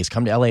showcase,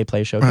 come to LA,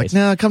 play a showcase.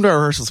 No, come to our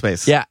rehearsal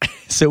space. Yeah.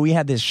 So we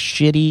had this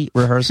shitty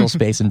rehearsal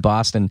space in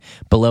Boston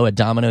below a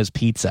Domino's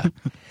Pizza,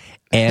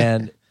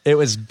 and it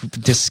was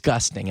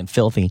disgusting and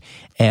filthy.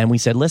 And we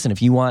said, listen,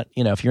 if you want,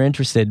 if you're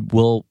interested,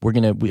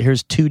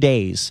 here's 2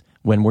 days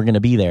when we're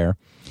gonna be there.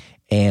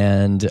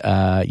 And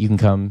you can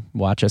come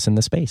watch us in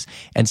the space.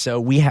 And so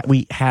we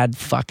had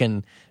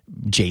fucking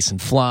Jason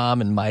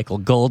Flom and Michael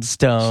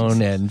Goldstone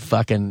and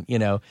fucking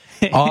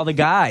all the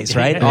guys,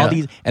 right? Yeah. All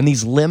these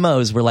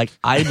limos were like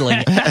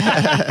idling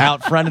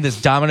out front of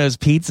this Domino's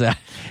Pizza,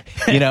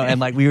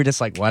 and like we were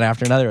just like one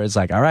after another. It was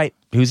like, all right,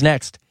 who's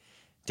next?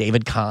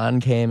 David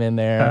Kahn came in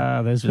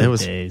there. Those were the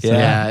days.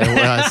 Yeah, it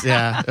was.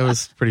 Yeah, it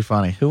was pretty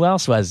funny. Who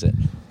else was it?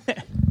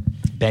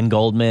 Ben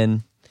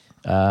Goldman.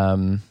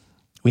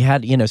 We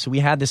had, so we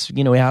had this,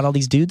 we had all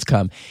these dudes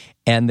come,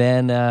 and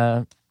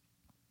then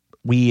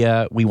we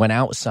went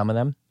out with some of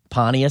them.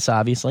 Pontius,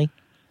 obviously.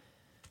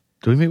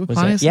 Did we meet with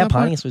Pontius? Yeah,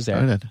 Pontius was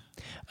there.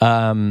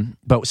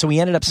 But so we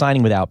ended up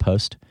signing with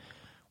Outpost.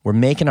 We're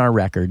making our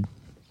record,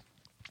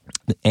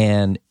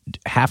 and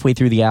halfway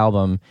through the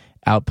album,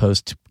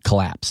 Outpost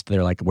collapsed.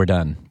 They're like, we're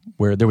done.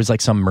 There was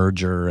like some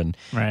merger, and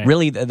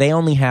really they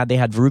had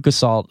Veruca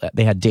Salt.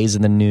 They had Days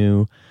of the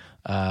New.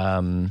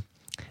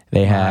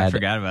 They had. I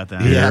forgot about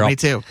that. Yeah, me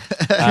too.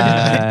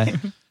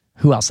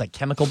 Who else? Like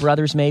Chemical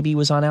Brothers maybe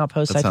was on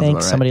Outpost. That I think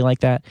right. Somebody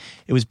like that.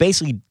 It was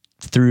basically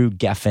through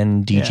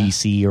Geffen,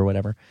 DGC, or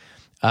whatever.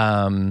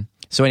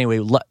 So anyway,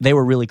 they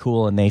were really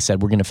cool, and they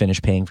said, we're going to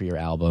finish paying for your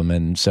album.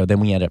 And so then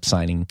we ended up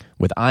signing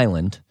with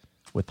Island,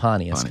 with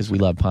Pontius, because we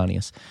love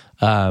Pontius.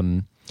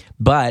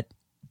 But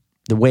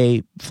the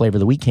way Flavor of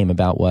the Week came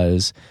about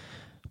was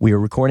we were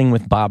recording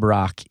with Bob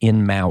Rock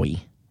in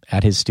Maui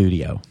at his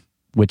studio,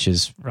 which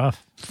is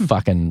rough,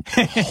 fucking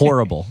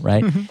horrible,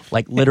 right?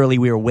 Like literally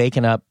we were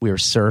waking up, we were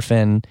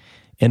surfing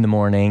in the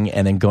morning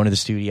and then going to the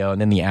studio,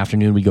 and then in the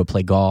afternoon we'd go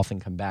play golf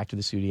and come back to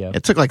the studio.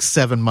 It took like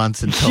 7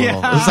 months in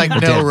total. It was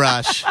like no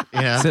rush.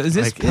 So is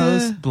this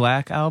post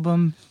Black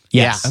album?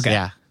 Yes.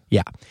 Okay.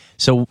 Yeah.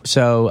 So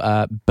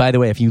by the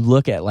way, if you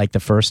look at like the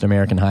first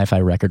American Hi-Fi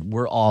record,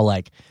 we're all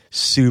like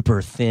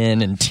super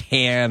thin and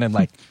tan and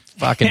like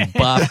fucking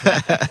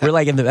buff. We're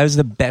like that was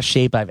the best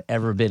shape I've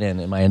ever been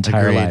in my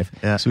entire life.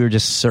 Yeah. So we were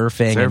just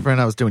surfing.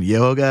 I was doing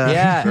yoga.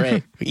 Yeah,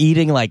 right.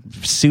 Eating like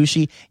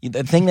sushi.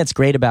 The thing that's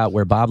great about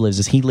where Bob lives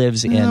is he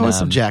lives in. There was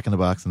some Jack in the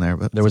Box in there,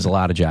 but there was a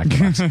lot of Jack in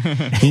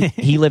the Box.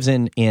 he lives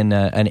in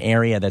an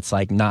area that's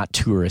like not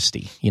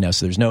touristy,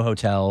 so there's no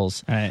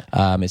hotels. Right.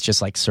 It's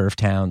just like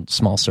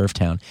small surf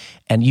town,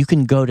 and you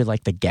can go to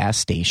like the gas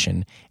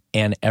station.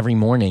 And every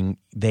morning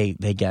they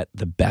get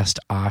the best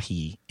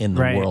ahi in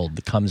the world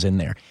that comes in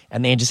there,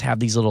 and they just have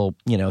these little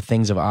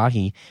things of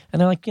ahi, and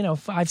they're like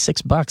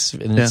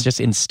 $5-6, and it's just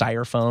in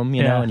styrofoam,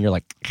 and you're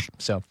like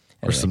so. Anyway.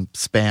 Or some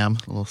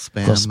spam, a little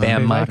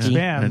spam maki.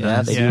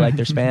 Spam. They do like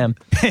their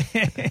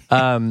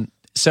spam.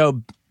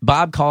 So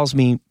Bob calls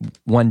me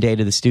one day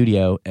to the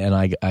studio, and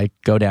I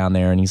go down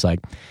there, and he's like,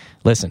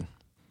 "Listen,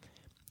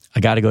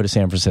 I got to go to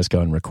San Francisco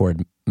and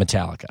record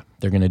Metallica.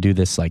 They're going to do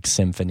this like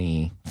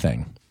symphony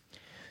thing."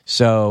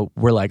 So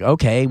we're like,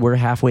 okay, we're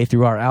halfway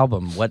through our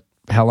album.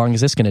 How long is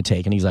this going to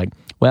take? And he's like,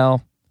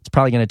 well, it's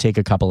probably going to take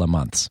a couple of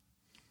months.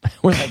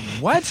 We're like,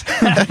 what?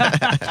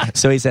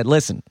 So he said,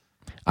 listen,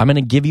 I'm going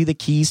to give you the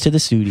keys to the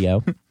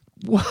studio.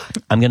 What?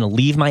 I'm going to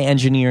leave my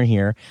engineer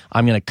here.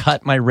 I'm going to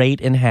cut my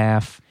rate in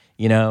half,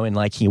 and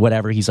like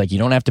he's like, you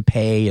don't have to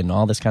pay and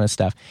all this kind of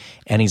stuff.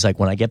 And he's like,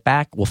 when I get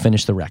back, we'll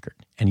finish the record.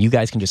 And you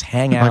guys can just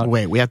hang out. Like,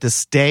 wait, we have to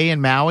stay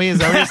in Maui? Is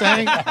that what you're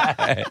saying?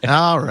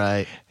 All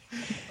right.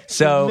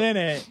 So,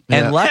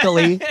 and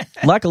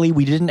luckily,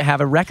 we didn't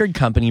have a record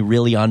company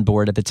really on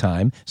board at the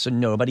time, so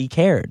nobody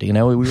cared. We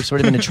were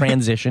sort of in a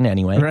transition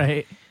anyway.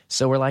 Right.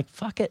 So we're like,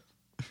 fuck it.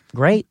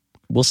 Great.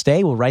 We'll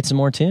stay. We'll write some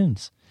more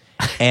tunes.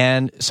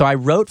 And so I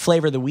wrote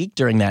Flavor of the Week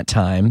during that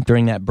time,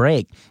 during that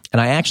break,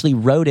 and I actually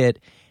wrote it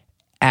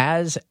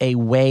as a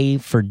way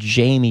for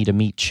Jamie to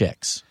meet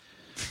chicks.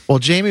 Well,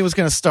 Jamie was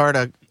going to start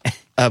a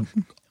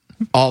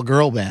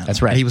all-girl band.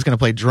 That's right. He was going to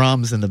play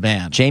drums in the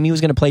band. Jamie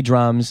was going to play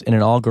drums in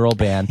an all-girl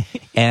band,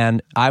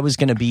 and I was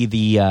going to be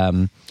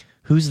the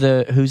who's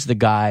the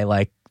guy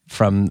like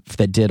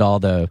that did all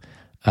the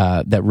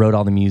that wrote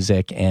all the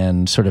music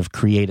and sort of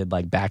created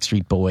like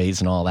Backstreet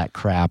Boys and all that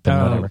crap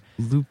and whatever.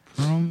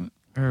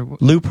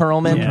 Lou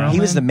Pearlman. Yeah. He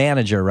was the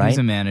manager, right? He was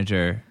a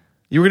manager.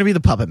 You were going to be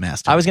the puppet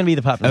master. I was going to be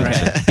the puppet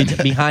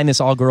master behind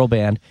this all-girl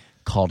band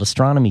called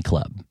Astronomy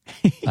Club.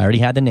 I already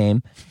had the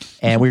name,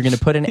 and we were going to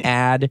put an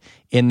ad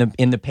in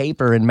the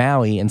paper in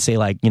Maui and say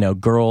like,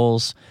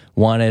 girls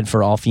wanted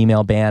for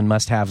all-female band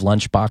must have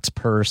lunchbox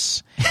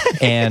purse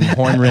and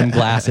horn-rimmed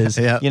glasses,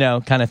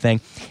 kind of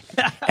thing.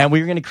 And we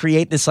were going to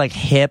create this like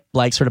hip,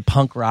 like sort of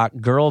punk rock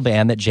girl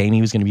band that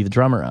Jamie was going to be the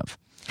drummer of.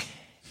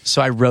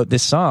 So I wrote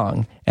this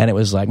song, and it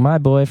was like, my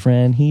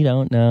boyfriend, he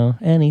don't know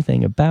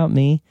anything about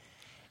me.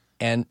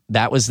 And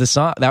that was the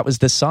song. That was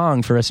the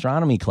song for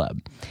Astronomy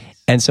Club.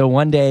 And so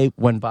one day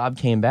when Bob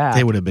came back,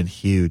 they would have been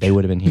huge. They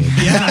would have been huge.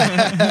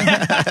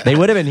 Yeah. They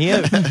would have been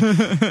huge.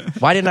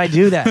 Why didn't I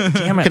do that?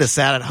 Damn it! Could have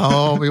sat at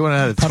home. We would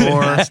have had a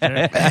tour.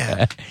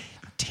 Man.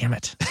 Damn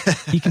it!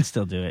 You can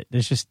still do it.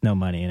 There's just no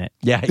money in it.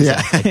 Yeah,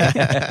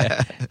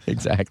 exactly.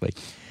 Exactly.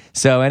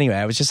 So anyway,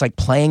 I was just like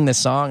playing the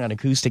song on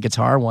acoustic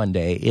guitar one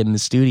day in the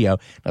studio.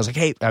 I was like,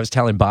 hey, I was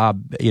telling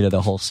Bob,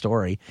 the whole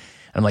story.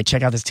 I'm like,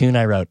 check out this tune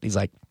I wrote. He's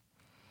like,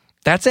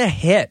 that's a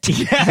hit.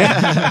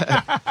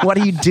 What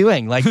are you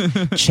doing? Like,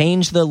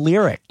 change the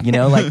lyric,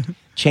 like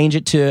change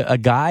it to a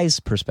guy's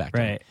perspective.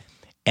 Right.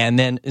 And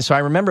then, so I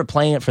remember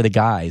playing it for the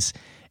guys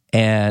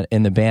and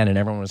in the band, and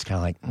everyone was kind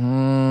of like,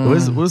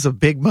 It was a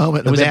big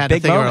moment in the band. I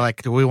think we were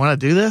like, do we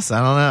want to do this? I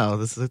don't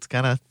know. It's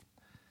kind of,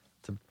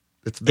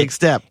 it's a big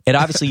step. It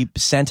obviously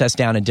sent us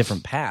down a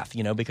different path,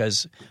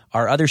 because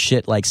our other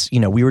shit, like,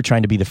 we were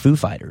trying to be the Foo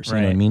Fighters, you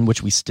know what I mean?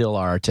 Which we still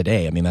are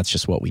today. I mean, that's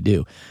just what we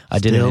do. I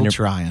did an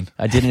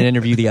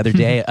interview the other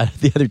day, and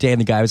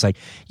the guy was like,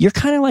 "You're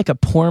kind of like a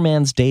poor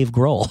man's Dave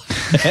Grohl."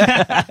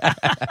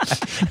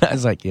 I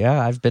was like,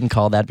 "Yeah, I've been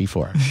called that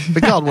before.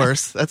 Been called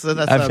worse. That's not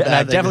bad.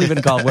 I've definitely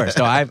been called worse.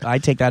 So I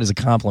take that as a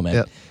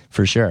compliment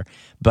for sure.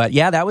 But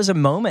yeah, that was a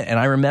moment, and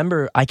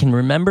I can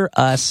remember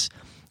us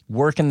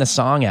working the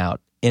song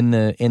out in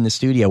the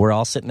studio. We're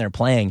all sitting there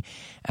playing,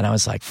 and I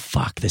was like,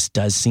 fuck, this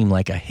does seem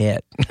like a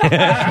hit.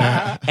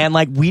 And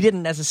like, we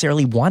didn't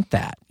necessarily want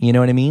that, you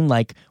know what I mean?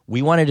 Like,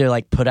 we wanted to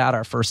like put out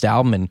our first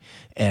album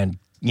and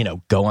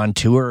go on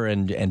tour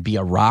and be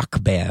a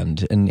rock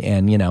band and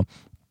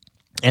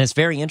it's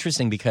very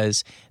interesting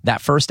because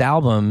that first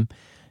album,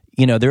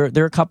 there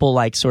are a couple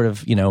like sort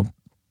of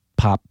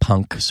pop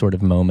punk sort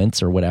of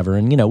moments or whatever,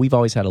 and we've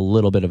always had a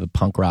little bit of a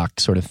punk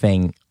rock sort of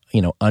thing,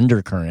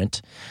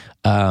 undercurrent.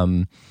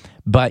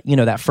 But,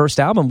 that first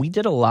album, we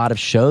did a lot of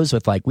shows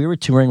with we were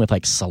touring with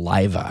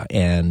Saliva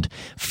and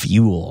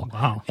Fuel.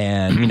 Wow.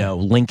 And,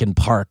 Linkin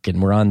Park.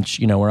 And we're on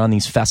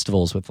these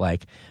festivals with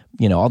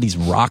all these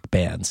rock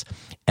bands.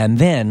 And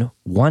then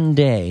one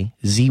day,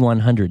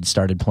 Z100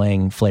 started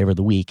playing Flavor of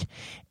the Week,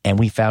 and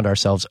we found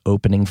ourselves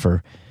opening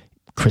for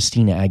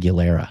Christina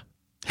Aguilera.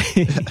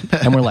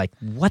 And we're like,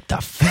 what the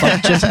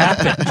fuck just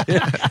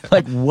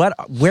happened?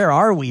 Where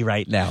are we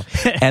right now?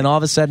 And all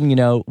of a sudden,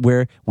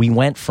 we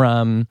went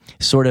from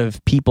sort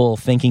of people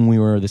thinking we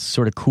were this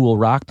sort of cool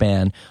rock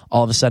band,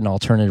 all of a sudden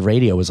alternative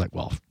radio was like,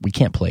 well, we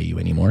can't play you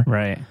anymore.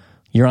 Right.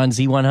 You're on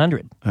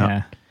Z100.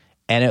 Yeah.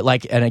 And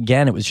and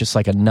again, it was just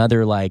like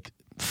another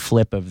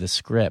flip of the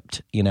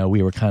script.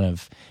 We were kind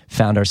of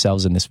found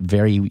ourselves in this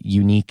very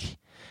unique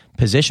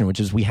position,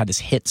 which is we had this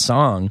hit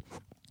song,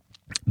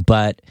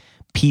 but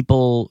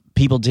people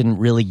didn't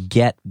really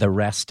get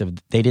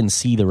they didn't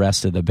see the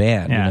rest of the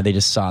band. Yeah. They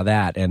just saw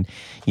that, and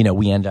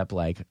we end up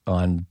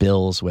on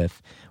bills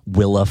with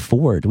Willa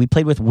Ford. We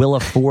played with Willa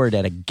Ford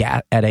at a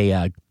car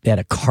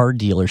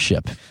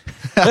dealership.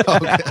 Oh,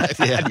 God,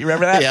 yeah. You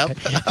remember that?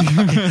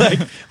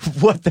 Yep.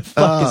 What the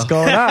fuck is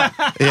going on?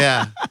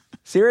 Yeah.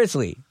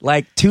 Seriously,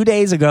 2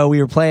 days ago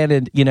we were playing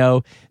at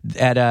the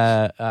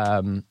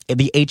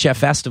HF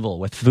Festival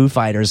with Foo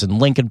Fighters and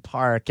Linkin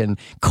Park and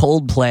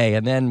Coldplay,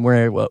 and then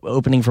we're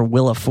opening for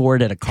Willa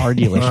Ford at a car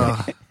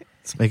dealership.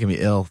 It's making me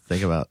ill.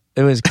 Think about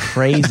it. Was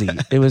crazy.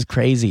 It was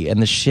crazy,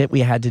 and the shit we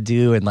had to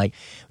do, and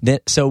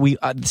so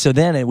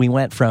then we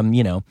went from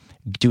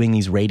doing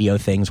these radio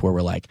things where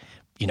we're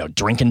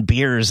drinking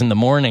beers in the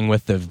morning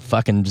with the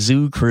fucking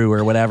zoo crew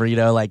or whatever,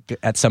 like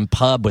at some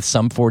pub with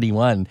Sum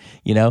 41,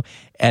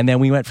 And then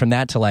we went from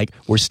that to like,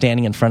 we're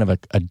standing in front of a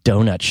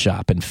donut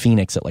shop in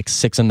Phoenix at like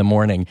 6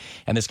 a.m.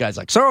 And this guy's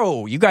like,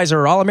 so you guys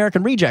are all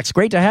American Rejects.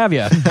 Great to have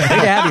you. Great to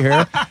have you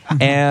here.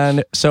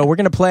 And so we're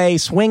going to play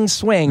Swing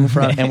Swing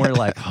and we're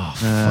like, oh,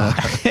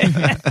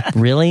 fuck.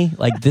 Really?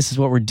 Like, this is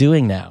what we're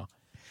doing now.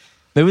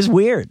 It was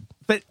weird.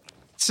 But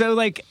so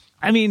like,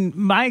 I mean,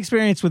 my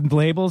experience with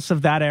labels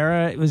of that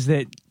era was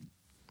that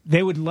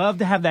they would love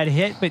to have that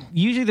hit, but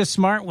usually the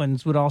smart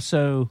ones would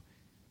also,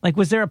 like,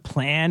 was there a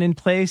plan in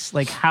place?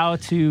 Like, how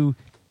to,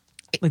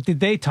 like,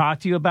 did they talk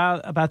to you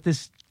about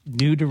this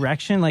new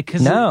direction? Like,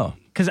 no,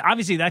 because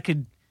obviously that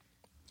could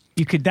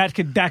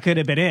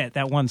have been it,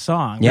 that one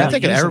song. Yeah, I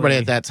think everybody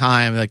at that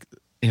time, like,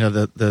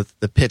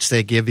 the pitch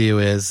they give you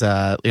is,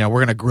 we're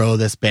going to grow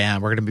this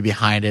band. We're going to be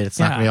behind it. It's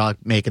not going to be all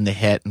like making the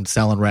hit and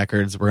selling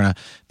records. We're going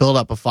to build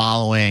up a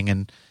following,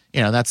 and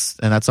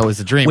that's always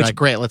the dream. Like,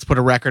 great, let's put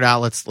a record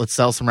out. Let's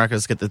sell some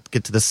records. Get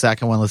to the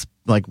second one. Let's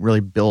like really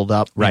build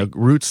up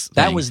roots.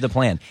 That was the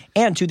plan.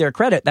 And to their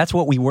credit, that's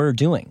what we were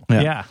doing.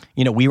 Yeah.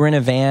 We were in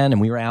a van and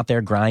we were out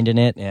there grinding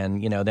it,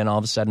 and then all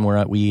of a sudden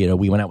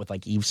we went out with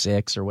like Eve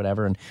 6 or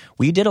whatever, and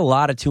we did a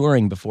lot of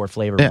touring before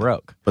Flavor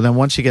broke. But then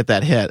once you get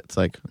that hit, it's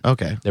like,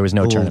 okay, there was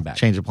no turning back.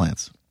 Change of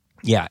plans.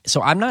 Yeah,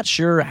 so I'm not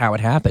sure how it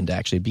happened.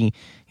 Actually,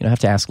 I have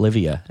to ask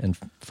Livia and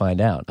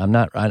find out.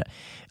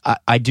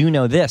 I do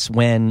know this: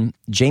 when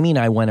Jamie and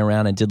I went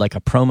around and did like a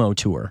promo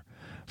tour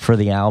for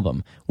the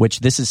album, which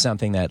this is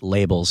something that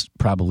labels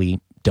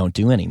probably don't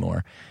do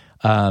anymore.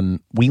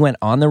 We went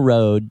on the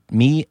road,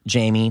 me,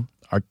 Jamie,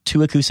 our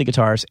 2 acoustic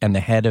guitars, and the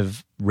head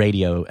of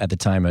radio at the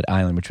time at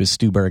Island, which was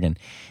Stu Bergen.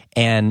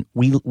 And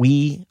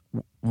we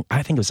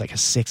I think it was like a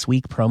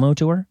 6-week promo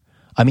tour.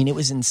 I mean, it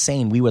was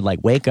insane. We would like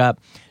wake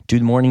up, do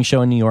the morning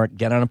show in New York,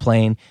 get on a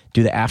plane,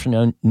 do the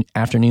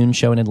afternoon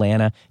show in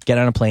Atlanta, get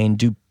on a plane,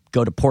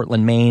 go to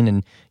Portland, Maine,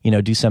 and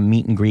do some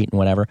meet and greet and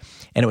whatever.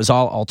 And it was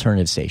all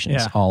alternative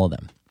stations, all of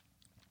them.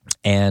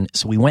 And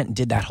so we went and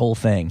did that whole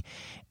thing,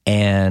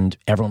 and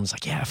everyone was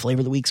like, "Yeah, Flavor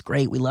of the Week's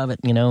great. We love it,"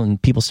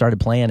 and people started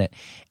playing it.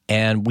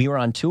 And we were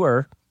on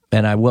tour,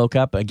 and I woke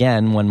up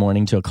again one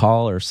morning to a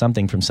call or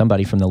something from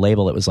somebody from the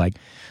label that was like,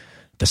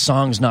 "The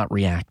song's not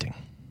reacting."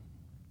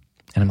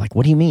 And I'm like,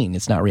 "What do you mean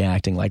it's not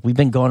reacting? Like, we've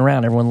been going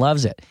around, everyone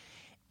loves it."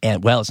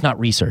 And, well, it's not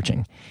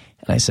researching.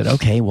 And I said,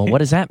 "Okay, well, what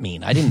does that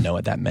mean?" I didn't know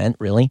what that meant,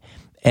 really.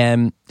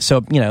 And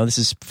so, this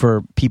is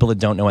for people that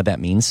don't know what that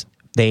means.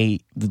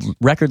 The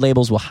record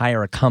labels will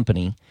hire a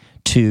company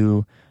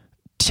to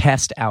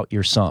test out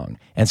your song.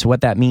 And so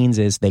what that means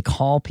is they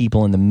call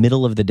people in the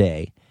middle of the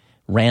day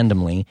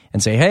randomly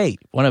and say, "Hey,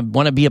 want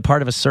to be a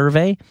part of a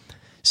survey?"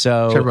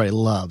 So which everybody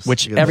loves.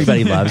 Which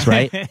everybody loves,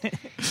 right?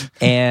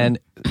 And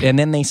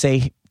then they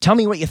say, "Tell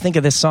me what you think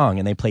of this song."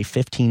 And they play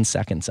 15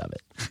 seconds of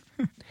it.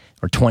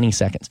 Or 20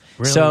 seconds.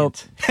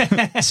 Brilliant.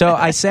 So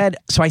I said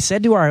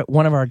to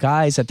one of our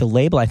guys at the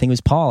label, I think it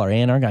was Paul, our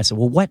A&R guy, I said,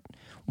 "Well,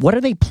 what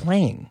are they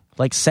playing?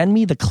 Like, send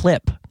me the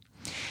clip."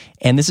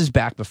 And this is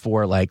back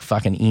before like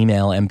fucking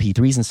email,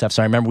 MP3s and stuff.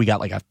 So I remember we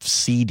got like a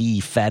CD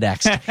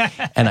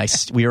FedExed, and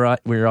we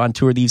were on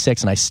tour with Eve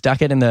 6, and I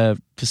stuck it in the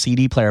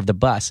CD player of the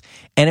bus,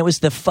 and it was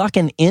the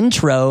fucking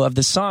intro of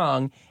the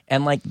song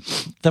and like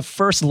the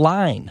first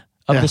line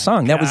of the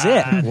song. That was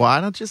it. Why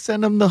don't you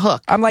send them the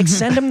hook? I'm like,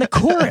 send them the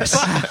chorus.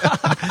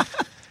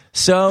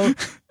 So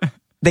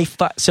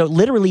so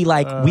literally,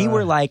 like, we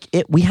were like,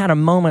 we had a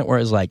moment where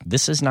it was like,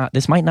 this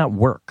might not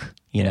work.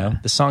 The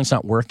song's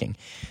not working.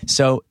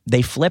 So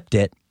they flipped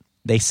it.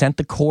 They sent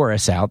the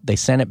chorus out. They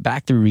sent it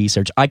back through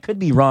research. I could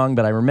be wrong,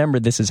 but I remember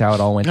this is how it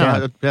all went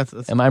down.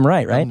 Am I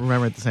right? I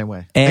remember it the same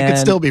way. It could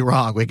still be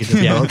wrong. We could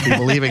just both be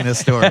believing this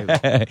story.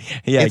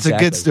 It's a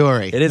good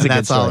story. It is a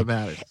good story. That's all that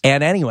matters.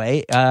 And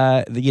anyway,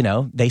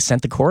 they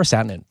sent the chorus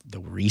out, and the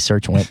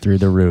research went through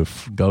the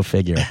roof. Go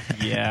figure.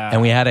 Yeah.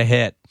 And we had a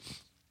hit.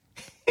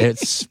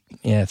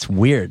 It's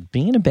weird.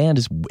 Being in a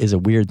band is a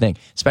weird thing,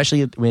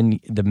 especially when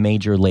the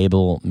major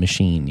label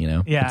machine,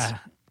 Yeah.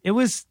 It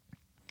was.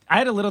 I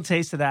had a little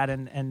taste of that,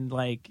 and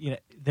like,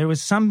 there was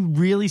some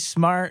really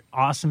smart,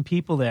 awesome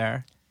people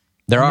there.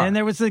 And then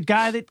there was the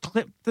guy that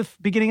clipped the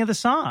beginning of the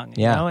song,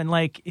 and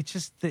like, it's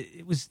just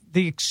it was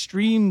the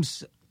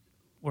extremes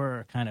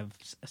were kind of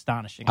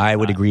astonishing. I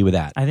would agree with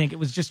that. I think it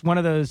was just one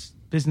of those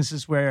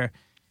businesses where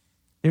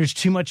there's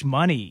too much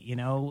money,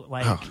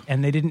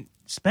 and they didn't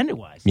spend it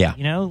wisely.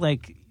 Yeah.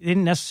 Like, they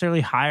didn't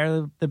necessarily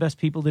hire the best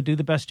people to do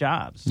the best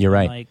jobs. You're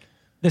right. Like,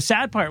 the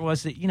sad part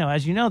was that,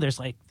 as you know, there's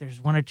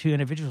one or two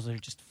individuals that are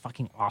just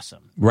fucking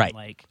awesome. Right.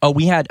 Like,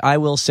 I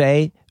will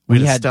say, we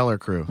had a stellar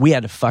crew. We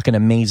had a fucking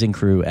amazing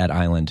crew at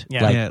Island.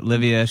 Yeah.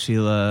 Livia,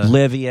 Sheila,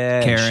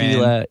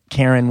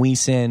 Karen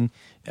Weeson,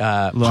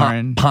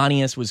 Lauren.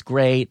 Pontius was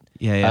great.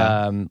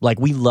 Yeah. Like,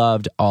 we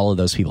loved all of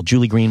those people.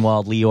 Julie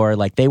Greenwald, Lior,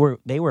 like, they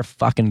were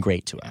fucking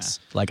great to us.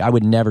 Like, I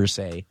would never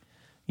say,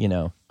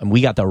 and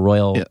we got the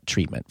royal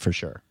treatment for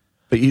sure.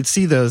 But you'd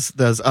see those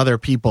other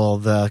people,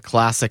 the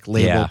classic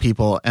label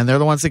people, and they're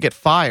the ones that get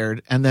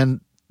fired, and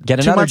then get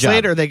 2 another months job.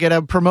 later, they get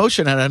a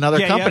promotion at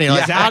another company.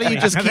 Like, how do you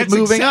just keep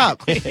moving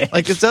up?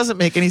 Like, it doesn't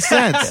make any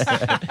sense.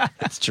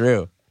 It's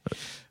true.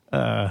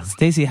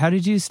 Stacy, how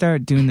did you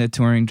start doing the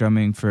touring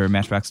drumming for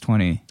Matchbox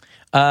 20?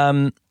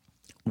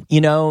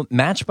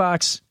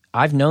 Matchbox,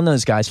 I've known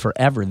those guys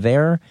forever.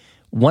 They're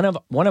one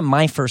of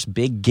my first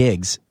big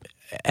gigs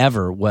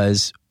ever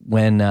was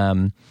when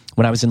I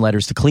was in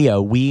Letters to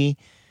Cleo.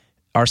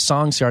 Our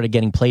song started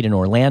getting played in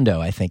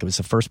Orlando. I think it was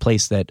the first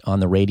place that on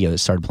the radio that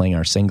started playing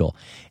our single,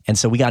 and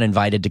so we got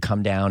invited to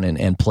come down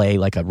and play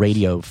like a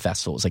radio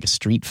festival. It was like a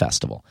street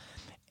festival,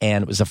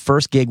 and it was the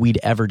first gig we'd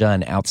ever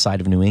done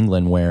outside of New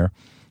England where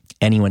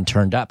anyone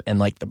turned up. And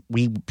like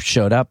we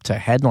showed up to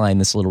headline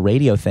this little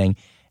radio thing,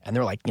 and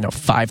there were like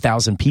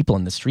 5,000 people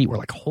in the street. We're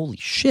like, holy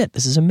shit,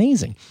 this is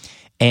amazing.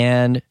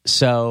 And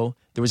so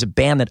there was a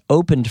band that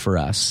opened for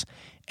us,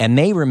 and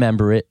they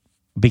remember it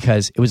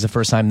because it was the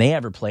first time they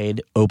ever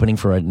played opening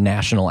for a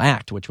national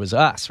act, which was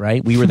us,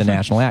 right? We were the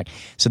national act.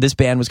 So this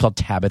band was called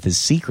Tabitha's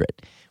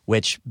Secret,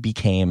 which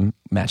became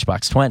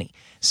Matchbox 20.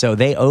 So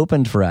they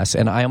opened for us,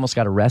 and I almost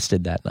got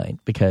arrested that night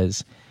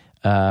because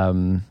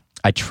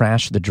I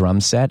trashed the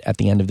drum set at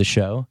the end of the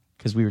show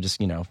because we were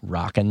just,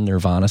 rocking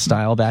Nirvana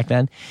style back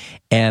then.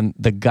 And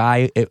the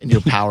guy...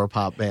 Your power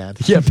pop band.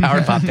 Yeah,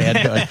 power pop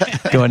band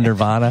going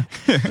Nirvana.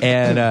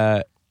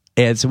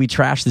 And so we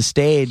trashed the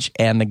stage,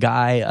 and the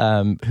guy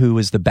who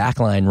was the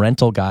backline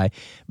rental guy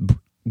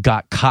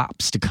got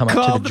cops to come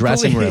up to the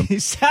dressing room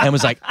and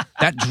was like,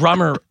 that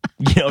drummer,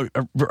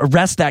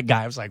 arrest that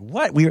guy. I was like,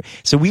 what? We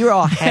were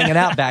all hanging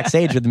out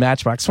backstage with the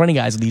Matchbox 20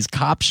 guys, and these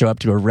cops show up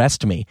to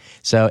arrest me.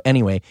 So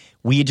anyway,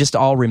 we just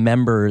all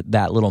remember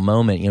that little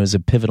moment. It was a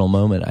pivotal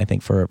moment, I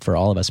think, for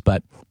all of us.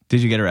 But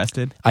did you get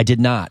arrested? I did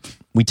not.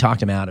 We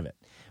talked him out of it.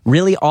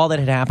 Really, all that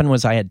had happened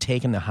was I had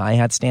taken the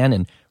hi-hat stand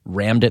and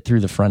rammed it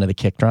through the front of the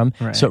kick drum.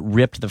 Right. So it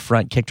ripped the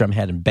front kick drum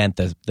head and bent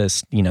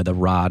the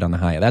rod on the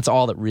hi-hat. That's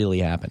all that really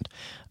happened.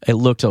 It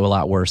looked a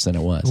lot worse than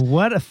it was.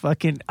 What a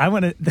fucking... I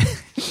want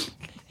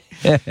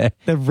to...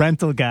 The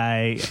rental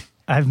guy...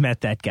 I've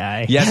met that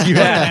guy. Yes, you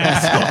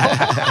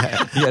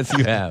have. Yes,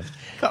 you have.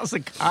 Calls the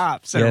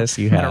cops. Yes,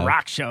 you have. At a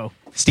rock show.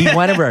 Steve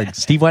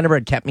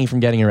Weinberg kept me from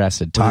getting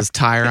arrested. With his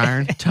tire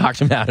iron? Talked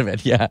him out of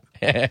it, yeah.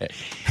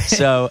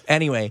 So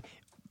anyway,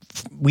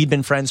 we'd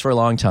been friends for a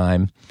long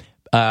time.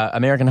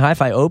 American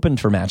Hi-Fi opened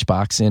for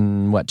Matchbox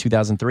in,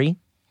 2003?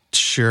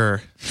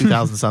 Sure.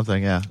 2000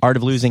 something, yeah. Art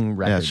of Losing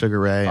record. Yeah, Sugar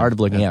Ray. Art of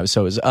Looking, yeah.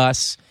 So it was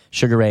us,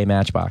 Sugar Ray,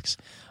 Matchbox.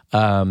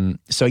 So,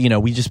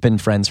 we just been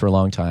friends for a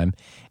long time.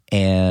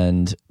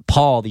 And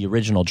Paul, the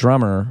original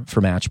drummer for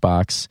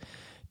Matchbox,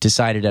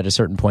 decided at a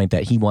certain point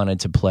that he wanted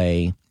to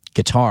play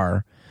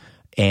guitar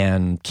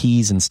and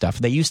keys and stuff.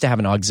 They used to have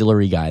an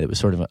auxiliary guy that was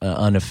sort of an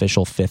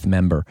unofficial fifth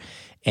member.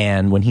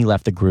 And when he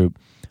left the group,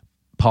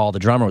 Paul, the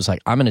drummer, was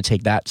like, I'm going to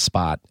take that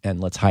spot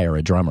and let's hire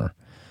a drummer.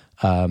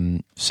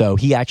 So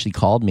he actually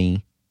called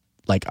me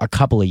like a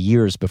couple of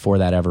years before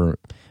that ever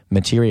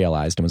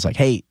materialized and was like,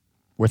 hey,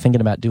 we're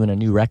thinking about doing a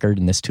new record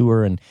in this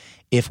tour, and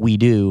if we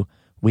do,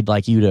 we'd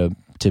like you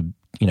to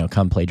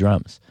come play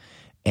drums.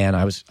 And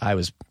I was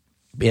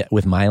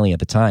with Miley at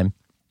the time,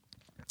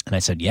 and I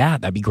said, yeah,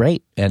 that'd be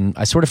great. And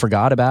I sort of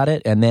forgot about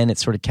it, and then it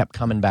sort of kept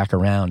coming back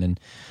around. And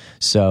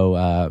so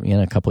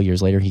a couple of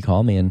years later, he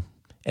called me, and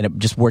it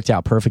just worked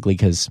out perfectly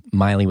because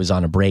Miley was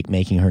on a break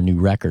making her new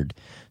record.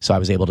 So I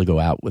was able to go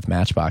out with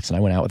Matchbox, and I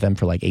went out with them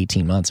for like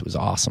 18 months. It was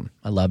awesome.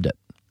 I loved it.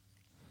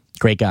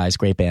 Great guys,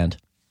 great band.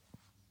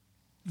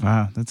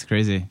 Wow, that's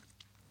crazy.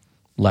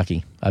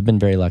 Lucky. I've been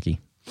very lucky.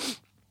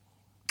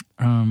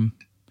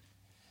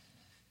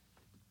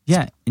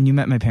 Yeah, and you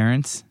met my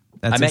parents.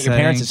 That's I met your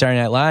parents at Saturday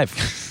Night Live.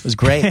 It was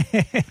great.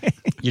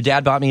 Your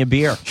dad bought me a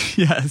beer.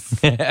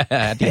 Yes.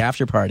 At the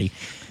after party.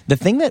 The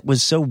thing that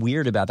was so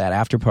weird about that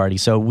after party,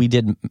 so we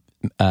did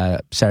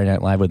Saturday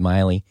Night Live with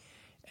Miley,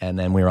 and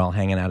then we were all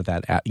hanging out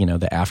at that,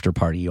 the after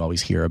party you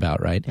always hear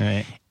about, right?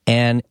 Right.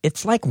 And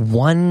it's like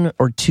 1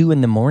 or 2 in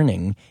the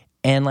morning,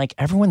 and like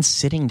everyone's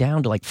sitting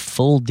down to like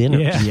full dinner.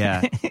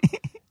 Yeah.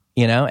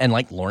 And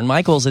like Lorne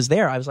Michaels is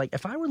there. I was like,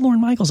 if I were Lorne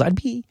Michaels, I'd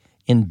be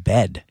in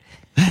bed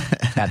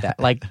at that.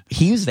 Like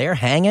he was there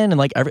hanging, and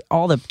like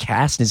all the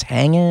cast is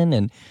hanging,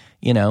 and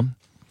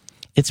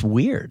it's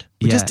weird.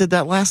 We just did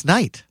that last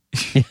night.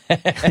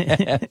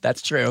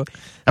 That's true.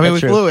 I mean,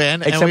 we flew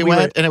in and we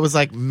went, and it was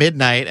like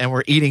midnight, and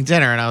we're eating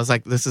dinner, and I was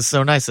like, this is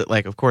so nice that,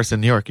 like, of course in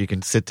New York you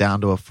can sit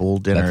down to a full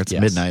dinner. It's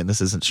midnight, and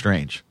this isn't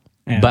strange.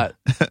 Yeah.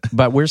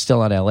 But we're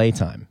still on LA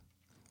time.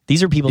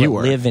 These are people that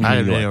live in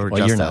New York.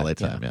 Well, you're not LA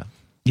time, yeah.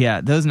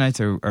 Yeah, those nights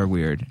are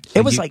weird.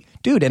 It was like,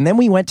 dude, and then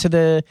we went to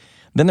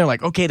then they're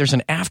like, okay, there's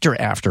an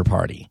after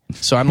party.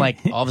 So I'm like,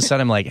 all of a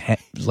sudden I'm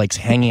like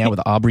hanging out with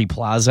Aubrey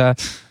Plaza,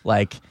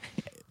 like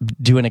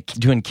doing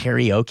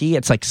karaoke.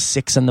 It's like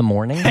 6 a.m.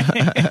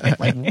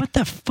 Like, what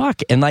the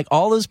fuck? And like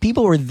all those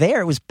people were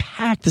there. It was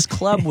packed. This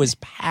club was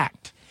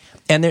packed.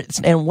 And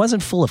it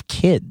wasn't full of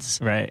kids.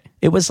 Right.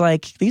 It was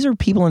like, these are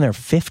people in their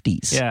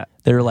 50s. Yeah.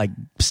 They're like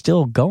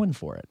still going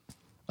for it.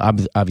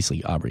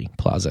 Obviously, Aubrey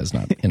Plaza is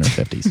not in her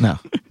 50s. No.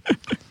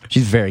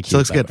 She's very cute. She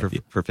looks good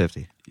for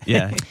 50.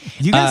 Yeah.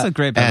 You guys look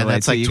great, by the way.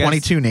 That's like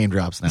 22 name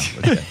drops now.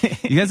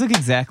 You guys look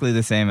exactly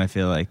the same, I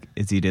feel like,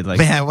 as you did. Like,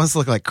 man, it must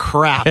look like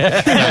crap.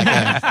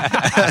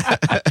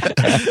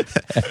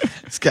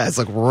 These guys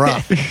look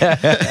rough.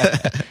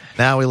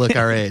 Now we look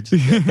our age.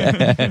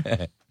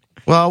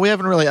 Well, we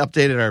haven't really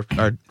updated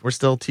our we're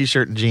still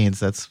t-shirt and jeans.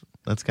 That's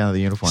kind of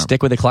the uniform.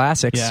 Stick with the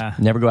classics. Yeah.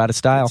 Never go out of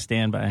style.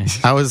 Stand by.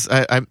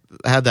 I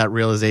had that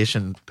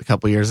realization a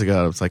couple years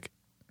ago. It was like,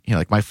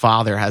 like my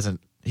father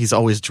he's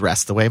always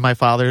dressed the way my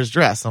father is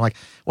dressed. I'm like,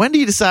 when do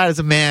you decide as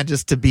a man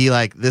just to be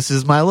like, this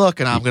is my look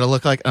and I'm going to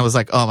look like, and I was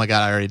like, oh my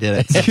God, I already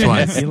did it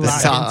twice. This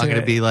is how I'm going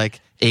to be like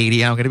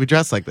 80 and I'm going to be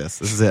dressed like this.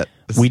 This is it.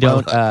 We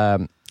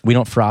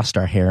don't frost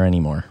our hair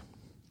anymore.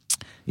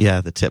 Yeah,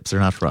 the tips are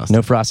not frosted.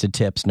 No frosted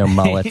tips, no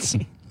mullets.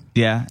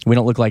 yeah. We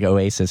don't look like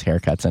Oasis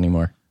haircuts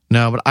anymore.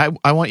 No, but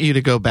I want you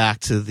to go back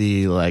to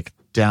the like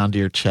down to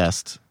your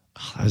chest.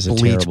 That was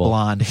bleach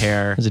blonde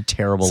hair. That was a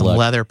terrible some look.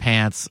 Leather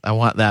pants. I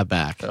want that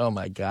back. Oh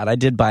my God. I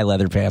did buy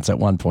leather pants at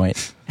one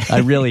point.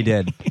 I really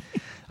did.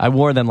 I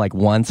wore them like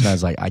once and I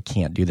was like, I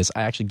can't do this.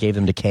 I actually gave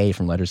them to Kay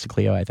from Letters to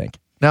Cleo, I think.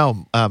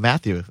 No,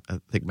 Matthew. I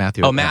think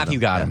Matthew. Oh, Matthew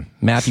got him.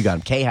 Matthew got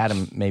him. Kay had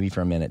him maybe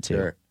for a minute too.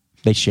 Sure.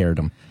 They shared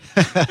him.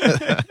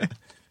 That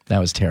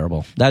was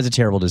terrible. That was a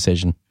terrible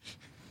decision.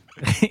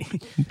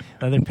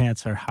 Leather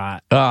pants are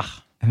hot. Ugh.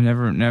 I've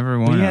never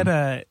worn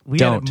them.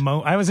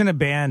 I was in a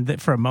band that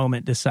for a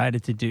moment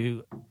decided to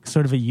do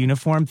sort of a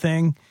uniform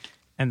thing,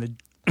 and the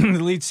the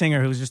lead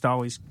singer, who was just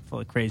always full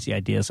of crazy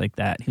ideas like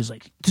that, he was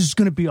like, "This is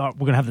going to be we're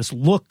going to have this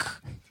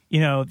look."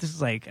 This is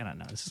like, I don't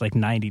know, this is like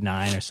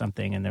 99 or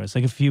something, and there was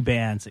like a few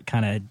bands that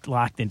kind of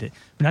locked into,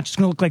 we're not just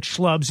going to look like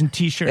schlubs in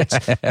t-shirts.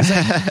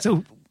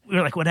 So we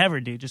were like,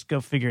 whatever, dude, just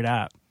go figure it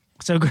out.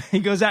 So he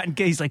goes out and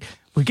he's like,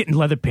 we're getting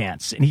leather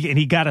pants. And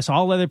he got us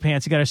all leather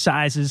pants. He got our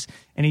sizes.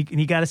 And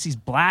he got us these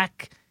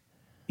black,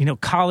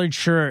 collared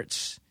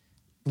shirts,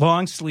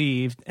 long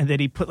sleeved. And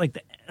then he put like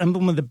the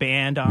emblem of the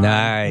band on.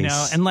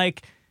 Nice. And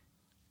like,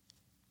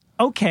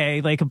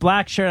 okay, like a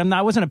black shirt.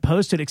 I wasn't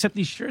opposed to it, except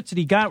these shirts that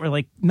he got were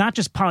like not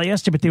just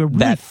polyester, but they were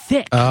really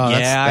thick. Oh,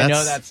 I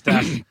know that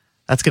stuff.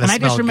 That's going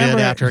to smell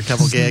good after a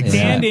couple gigs.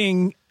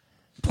 Standing...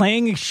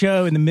 playing a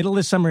show in the middle of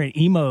the summer at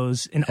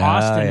Emo's in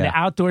Austin, the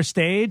outdoor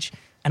stage,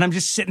 and I'm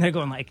just sitting there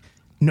going like,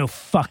 no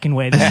fucking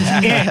way. This is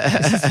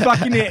it. This is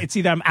fucking it. It's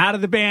either I'm out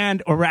of the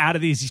band or we're out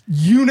of these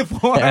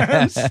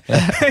uniforms.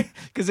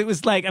 Because it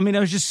was like, I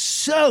was just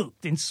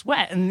soaked in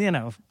sweat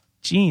and,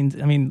 jeans.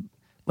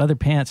 Leather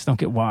pants don't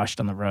get washed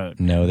on the road.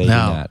 No, they do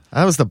not.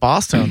 That was the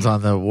Boss Tones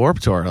on the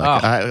Warped Tour.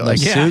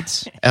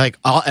 Suits, and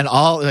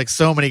all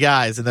so many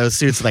guys in those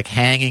suits, like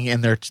hanging in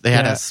their. They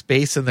had a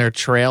space in their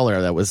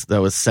trailer that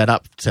was set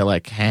up to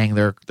like hang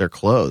their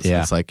clothes.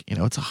 Yeah. It's like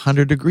it's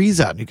 100 degrees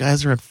out, and you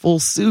guys are in full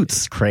suits.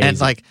 It's crazy, and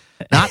like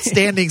not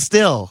standing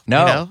still.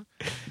 No.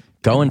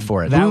 Going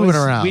for it. Moving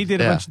around. We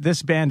did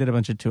this band did a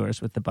bunch of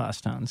tours with the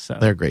Boss Tones. So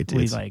they're great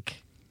dudes.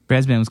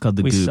 Brad's band was called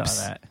the Goops. We saw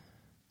that.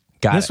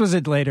 This was a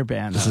later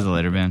band. This is a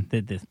later band.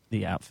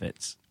 The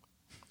outfits.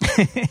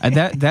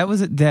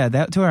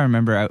 That tour. I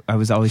remember I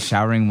was always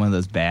showering in one of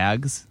those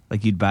bags.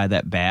 Like you'd buy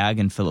that bag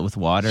and fill it with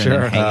water and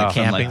then hang it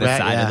from like the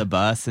side of the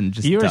bus and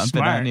just dump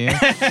it on you.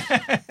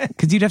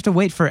 Because you'd have to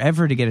wait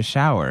forever to get a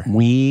shower. And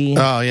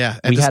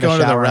just going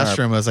to the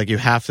restroom was like you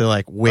have to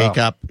like wake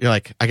up. You're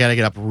like, I got to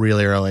get up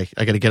really early.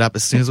 I got to get up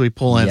as soon as we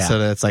pull in so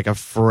that it's like a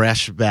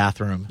fresh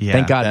bathroom. Yeah.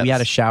 Thank God we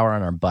had a shower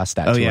on our bus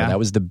that tour. Yeah. That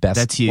was the best.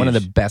 That's huge. One of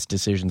the best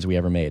decisions we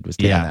ever made was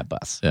getting on that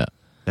bus. Yeah.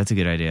 That's a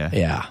good idea.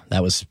 Yeah,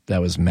 that was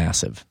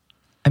massive.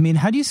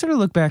 How do you sort of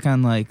look back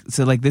on like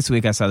this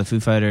week I saw the Foo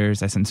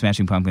Fighters, I saw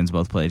Smashing Pumpkins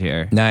both played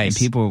here. Nice. And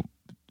people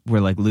were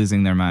like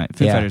losing their mind.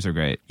 Foo Fighters are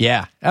great.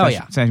 Yeah. Oh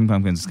yeah. Smashing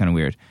Pumpkins is kind of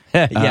weird.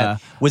 Yeah.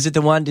 Was it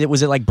the one?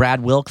 Was it like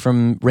Brad Wilk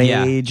from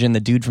Rage and the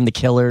dude from the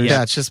Killers?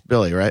 Yeah, it's just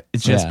Billy, right?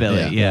 It's just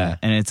Billy. Yeah.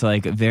 And it's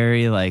like a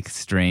very like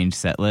strange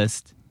set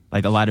list.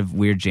 Like a lot of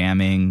weird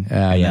jamming.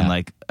 And then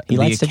like he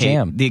likes to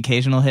jam. The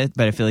occasional hit,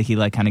 but I feel like he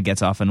like kind of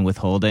gets off on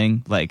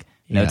withholding. Like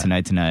no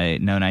Tonight, no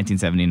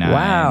 1979.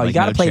 Wow, like, you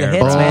got to play the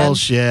hits, man.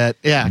 Bullshit.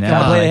 Yeah,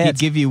 gotta play the hits.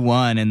 He'd give you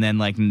one and then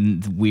like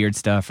weird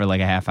stuff for like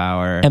a half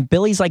hour. And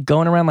Billy's like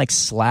going around like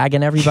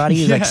slagging everybody.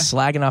 He's like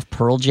slagging off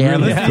Pearl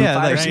Jam. Really?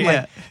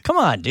 Like, come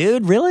on,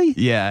 dude, really?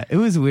 Yeah, it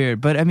was weird.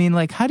 But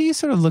like, how do you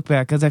sort of look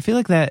back? Because I feel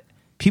like that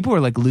people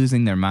were like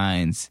losing their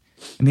minds.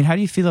 How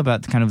do you feel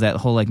about kind of that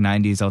whole like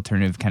 90s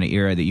alternative kind of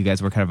era that you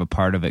guys were kind of a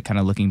part of it, kind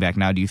of looking back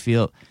now? Do you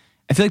feel,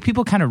 I feel like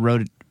people kind of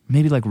wrote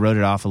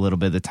it off a little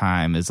bit at the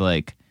time as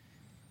like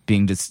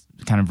being just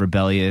kind of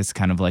rebellious,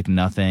 kind of like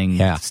nothing.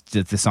 Yeah.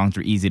 The songs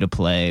were easy to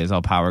play. It was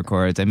all power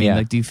chords.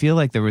 Like, do you feel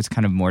like there was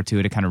kind of more to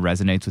it? It kind of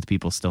resonates with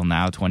people still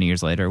now, 20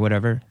 years later or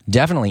whatever?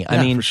 Definitely.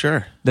 Yeah, for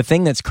sure. The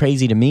thing that's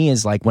crazy to me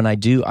is like when I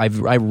do, I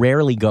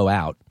rarely go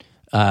out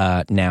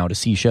now to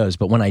see shows,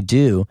 but when I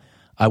do,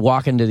 I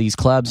walk into these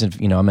clubs and,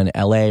 I'm in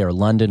LA or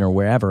London or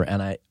wherever,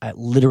 and I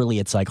literally,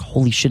 it's like,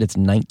 holy shit, it's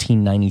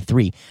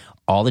 1993.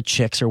 All the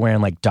chicks are wearing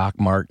like Doc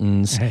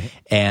Martens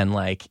and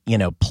like,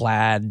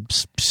 plaid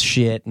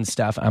shit and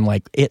stuff. I'm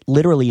like, it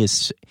literally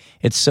is,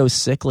 it's so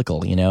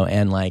cyclical,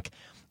 and like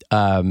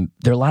there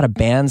are a lot of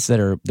bands that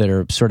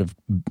are sort of,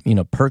 you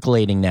know,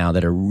 percolating now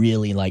that are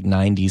really like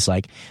 90s,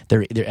 like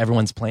they're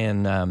everyone's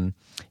playing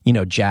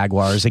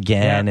Jaguars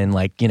again, and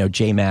like, you know,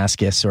 Jay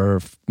Mascis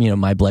or, you know,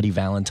 My Bloody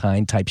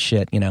Valentine type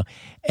shit, you know.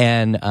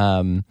 And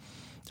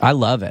I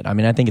love it. I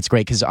mean, I think it's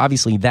great because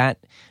obviously that,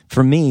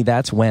 for me,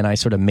 that's when I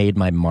sort of made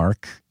my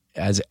mark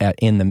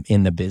in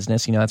the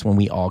business. You know, that's when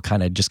we all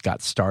kind of just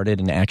got started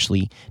and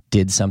actually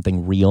did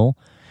something real.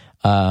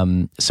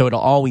 So it'll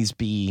always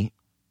be,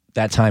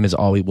 that time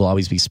will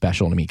always be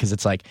special to me because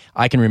it's like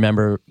I can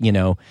remember, you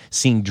know,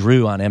 seeing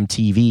Drew on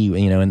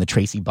MTV, you know, in the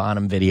Tracy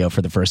Bonham video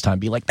for the first time,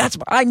 be like,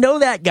 I know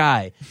that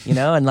guy, you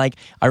know. And like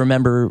I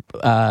remember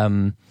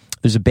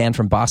there's a band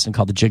from Boston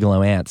called the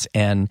Gigolo Ants,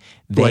 and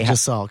I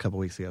just saw a couple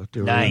weeks ago.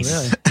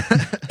 Nice.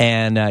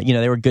 And you know,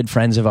 they were good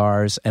friends of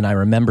ours, and I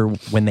remember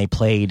when they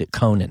played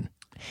Conan,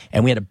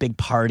 and we had a big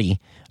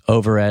party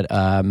over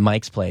at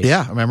Mike's place.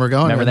 Yeah, I remember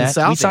going. Remember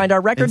that? We signed our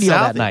record deal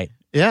that night.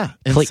 Yeah,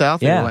 in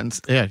South. Yeah.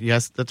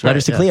 Yes, that's right.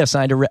 Letters to Cleo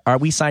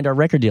we signed our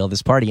record deal at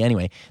this party.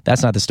 Anyway,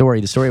 that's not the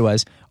story. The story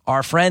was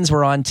our friends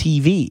were on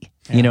TV.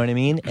 You know what I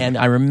mean? And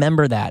I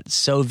remember that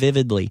so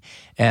vividly.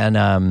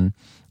 And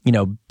you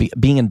know,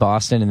 being in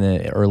Boston in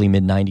the early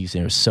mid '90s,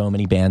 there were so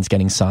many bands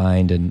getting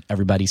signed, and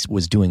everybody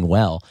was doing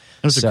well.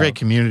 It was a great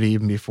community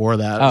even before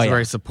that. It was a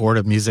very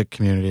supportive music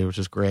community, which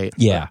is great.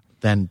 Yeah.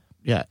 But then,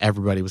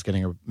 everybody was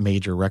getting a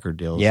major record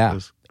deal. Yeah.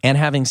 And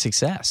having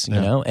success, you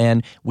know,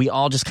 and we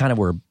all just kind of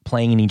were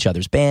playing in each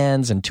other's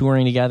bands and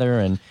touring together,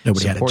 and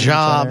nobody had a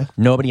job.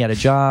 Nobody had a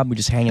job. We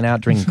just hanging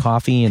out, drinking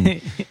coffee,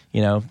 and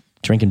you know,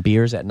 drinking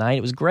beers at night.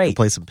 It was great.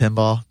 Play some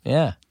pinball.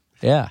 Yeah.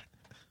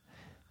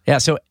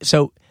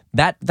 So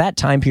that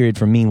time period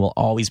for me will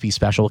always be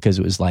special because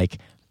it was like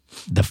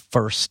the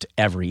first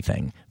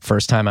everything.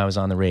 First time I was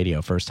on the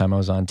radio, first time I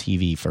was on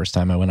TV, first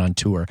time I went on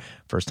tour,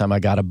 first time I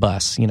got a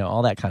bus, you know,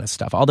 all that kind of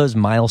stuff. All those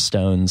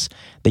milestones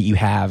that you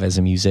have as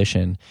a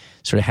musician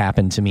sort of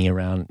happened to me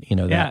around, you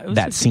know,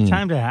 that scene. It was a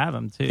time to have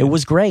them too. It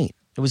was great.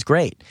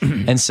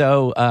 And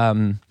so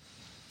I'm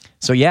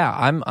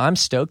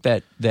stoked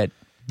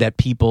that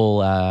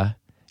people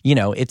you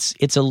know,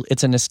 it's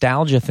a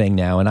nostalgia thing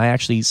now.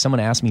 And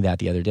someone asked me that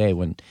the other day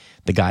when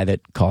the guy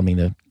that called me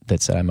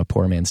that said I'm a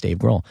poor man's Dave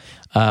Grohl.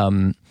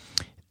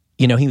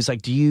 You know, he was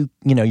like, you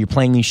know, you're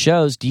playing these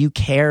shows. Do you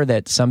care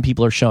that some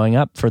people are showing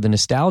up for the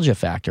nostalgia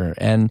factor?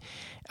 And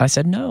I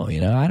said, no, you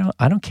know,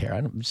 I don't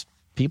care. If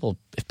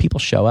people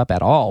show up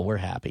at all, we're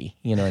happy.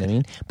 You know what I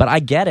mean? But I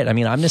get it. I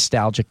mean, I'm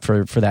nostalgic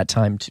for that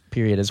time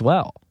period as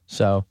well.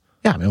 So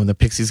yeah, I mean, when the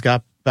Pixies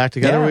got back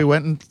together, we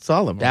went and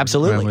saw them.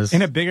 Absolutely.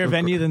 In a bigger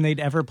venue than they'd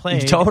ever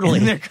played totally.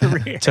 in their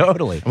career.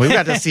 Totally. And we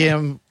got to see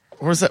him.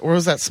 Where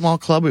was that small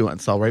club we went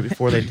and saw right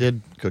before they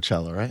did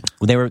Coachella, right?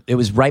 It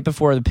was right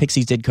before the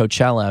Pixies did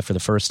Coachella for the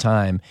first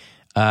time.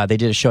 They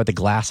did a show at the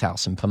Glass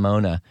House in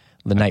Pomona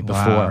the night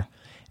before.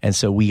 And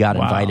so we got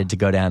invited to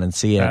go down and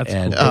see it. That's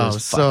and cool. it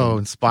was so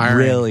inspiring.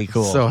 Really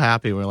cool. So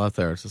happy when we left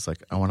there. It's just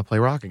like, I want to play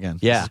rock again.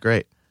 Yeah. This is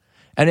great.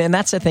 And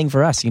that's the thing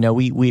for us, you know,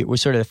 we're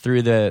sort of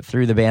threw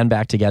the band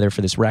back together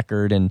for this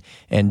record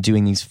and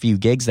doing these few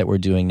gigs that we're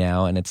doing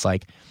now. And it's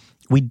like,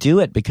 we do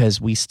it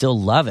because we still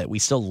love it. We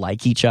still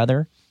like each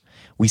other.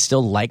 We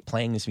still like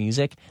playing this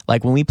music.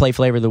 Like when we play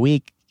Flavor of the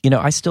Week, you know,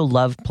 I still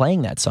love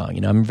playing that song.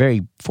 You know, I'm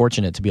very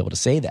fortunate to be able to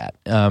say that.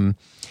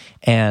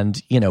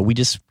 And, you know, we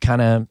just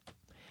kind of,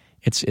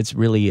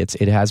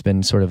 it has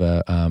been sort of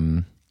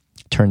a,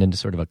 turned into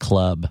sort of a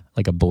club,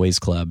 like a boys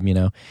club, you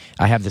know.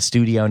 I have the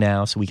studio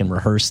now so we can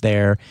rehearse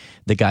there.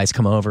 The guys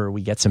come over,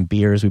 we get some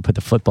beers, we put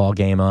the football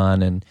game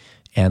on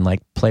and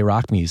like play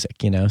rock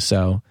music, you know.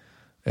 So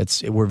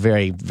we're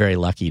very, very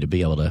lucky to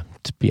be able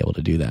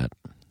to do that.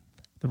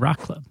 The rock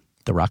club.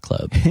 The rock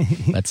club.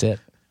 That's it.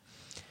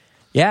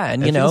 Yeah,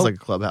 and it feels like a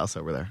clubhouse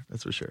over there.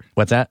 That's for sure.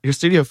 What's that? Your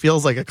studio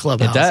feels like a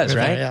clubhouse. It does,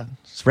 right? Yeah,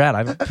 it's rad. I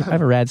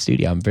have a rad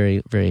studio. I'm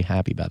very, very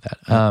happy about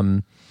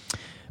that.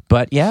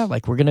 But yeah,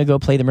 like we're gonna go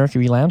play the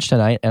Mercury Lounge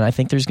tonight, and I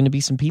think there's gonna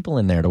be some people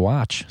in there to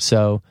watch.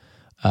 So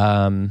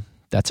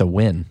that's a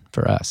win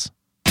for us.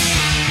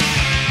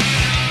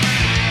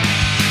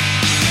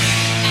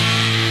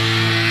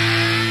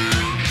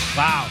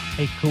 Wow.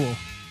 Hey, cool.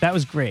 That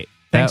was great.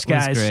 Thanks,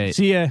 guys. Great.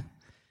 See ya.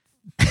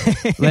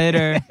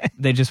 Later.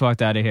 They just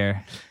walked out of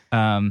here.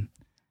 I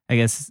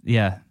guess,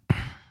 yeah.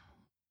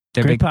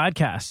 Great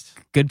podcast.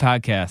 Good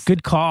podcast.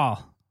 Good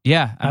call.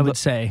 Yeah. I would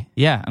say.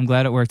 Yeah, I'm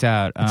glad it worked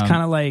out. It's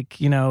kind of like,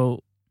 you know,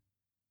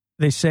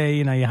 they say,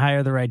 you know, you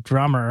hire the right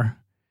drummer,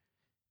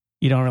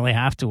 you don't really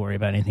have to worry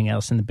about anything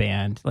else in the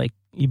band. Like,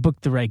 you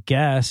book the right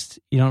guest,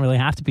 you don't really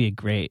have to be a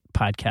great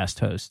podcast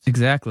host.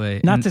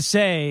 Exactly. Not to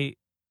say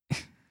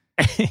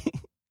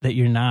that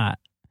you're not,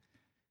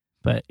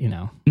 but, you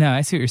know. No,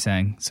 I see what you're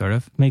saying, sort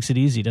of. Makes it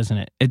easy, doesn't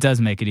it? It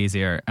does make it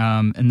easier.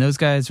 And those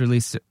guys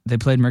they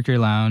played Mercury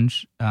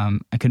Lounge. I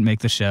couldn't make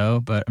the show,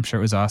 but I'm sure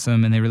it was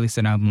awesome. And they released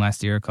an album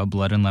last year called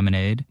Blood and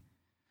Lemonade,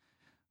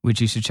 which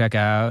you should check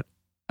out.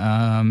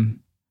 I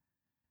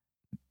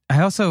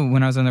also,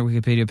 when I was on their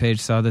Wikipedia page,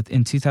 saw that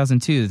in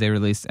 2002, they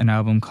released an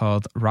album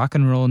called Rock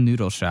and Roll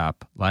Noodle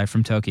Shop, live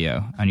from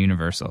Tokyo on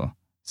Universal.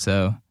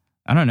 So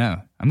I don't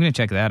know. I'm going to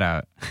check that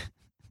out.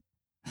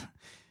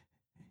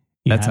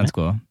 That sounds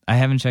cool. I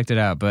haven't checked it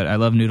out, but I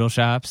love noodle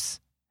shops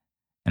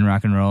and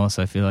rock and roll,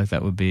 so I feel like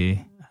that would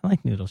be... I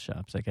like noodle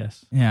shops, I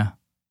guess. Yeah.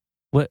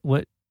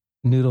 What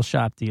noodle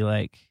shop do you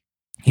like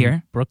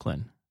here?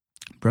 Brooklyn.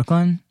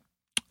 Brooklyn?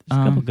 There's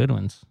a couple good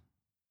ones.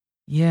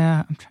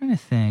 Yeah, I'm trying to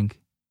think.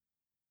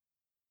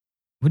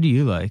 What do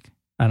you like?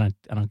 I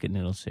don't get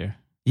noodles here.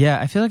 Yeah,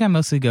 I feel like I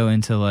mostly go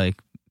into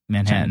like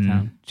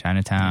Manhattan,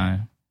 Chinatown. Yeah.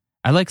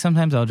 I like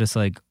sometimes I'll just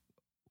like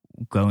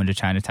go into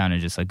Chinatown and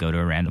just like go to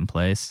a random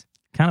place.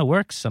 Kind of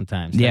works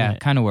sometimes. Yeah,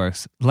 kind of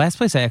works. The last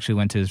place I actually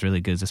went to is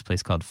really good. This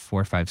place called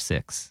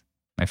 456.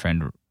 My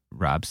friend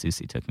Rob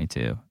Susi took me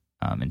to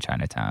in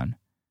Chinatown.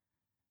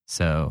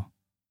 So,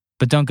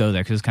 but don't go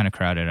there because it's kind of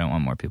crowded. I don't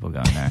want more people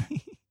going there.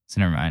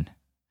 So never mind.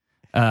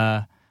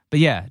 But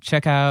yeah,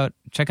 check out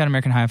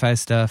American Hi-Fi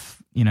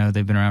stuff. You know,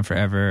 they've been around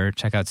forever.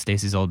 Check out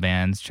Stacy's old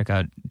bands. Check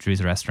out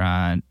Drew's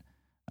Restaurant.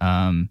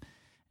 And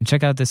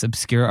check out this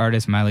obscure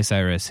artist, Miley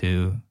Cyrus,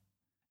 who...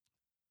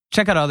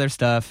 Check out all their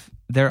stuff.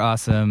 They're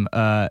awesome.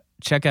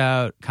 Check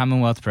out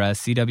Commonwealth Press,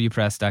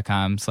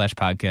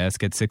 cwpress.com/podcast.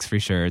 Get 6 free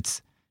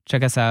shirts.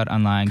 Check us out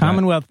online.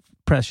 Commonwealth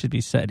Press should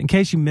be said. In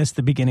case you missed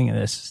the beginning of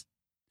this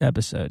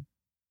episode.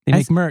 They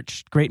make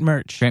merch. Great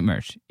merch. Great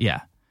merch.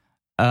 Yeah.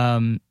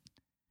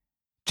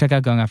 Check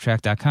out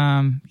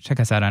goingofftrack.com.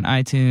 Check us out on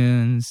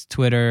iTunes,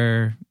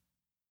 Twitter.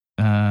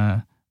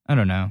 I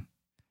don't know.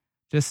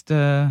 Just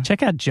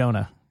check out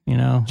Jonah. You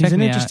know, he's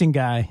an interesting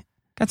guy.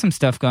 Got some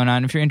stuff going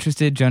on. If you're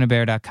interested,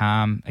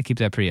 jonahbear.com. I keep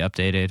that pretty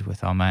updated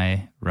with all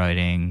my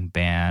writing,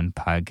 band,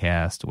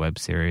 podcast, web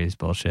series,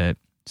 bullshit.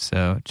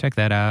 So check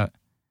that out.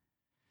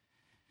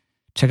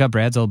 Check out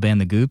Brad's old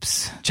band, The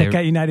Goops. Check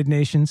out United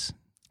Nations.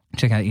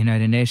 Check out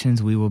United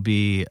Nations. We will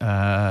be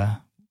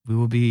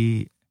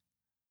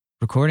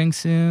recording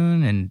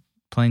soon and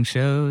playing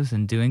shows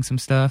and doing some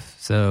stuff.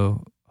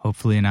 So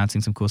hopefully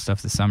announcing some cool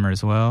stuff this summer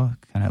as well.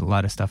 Kind of a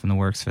lot of stuff in the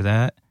works for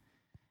that.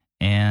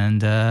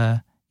 And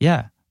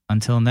yeah.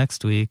 Until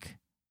next week,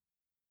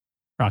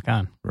 rock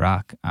on.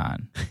 Rock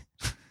on.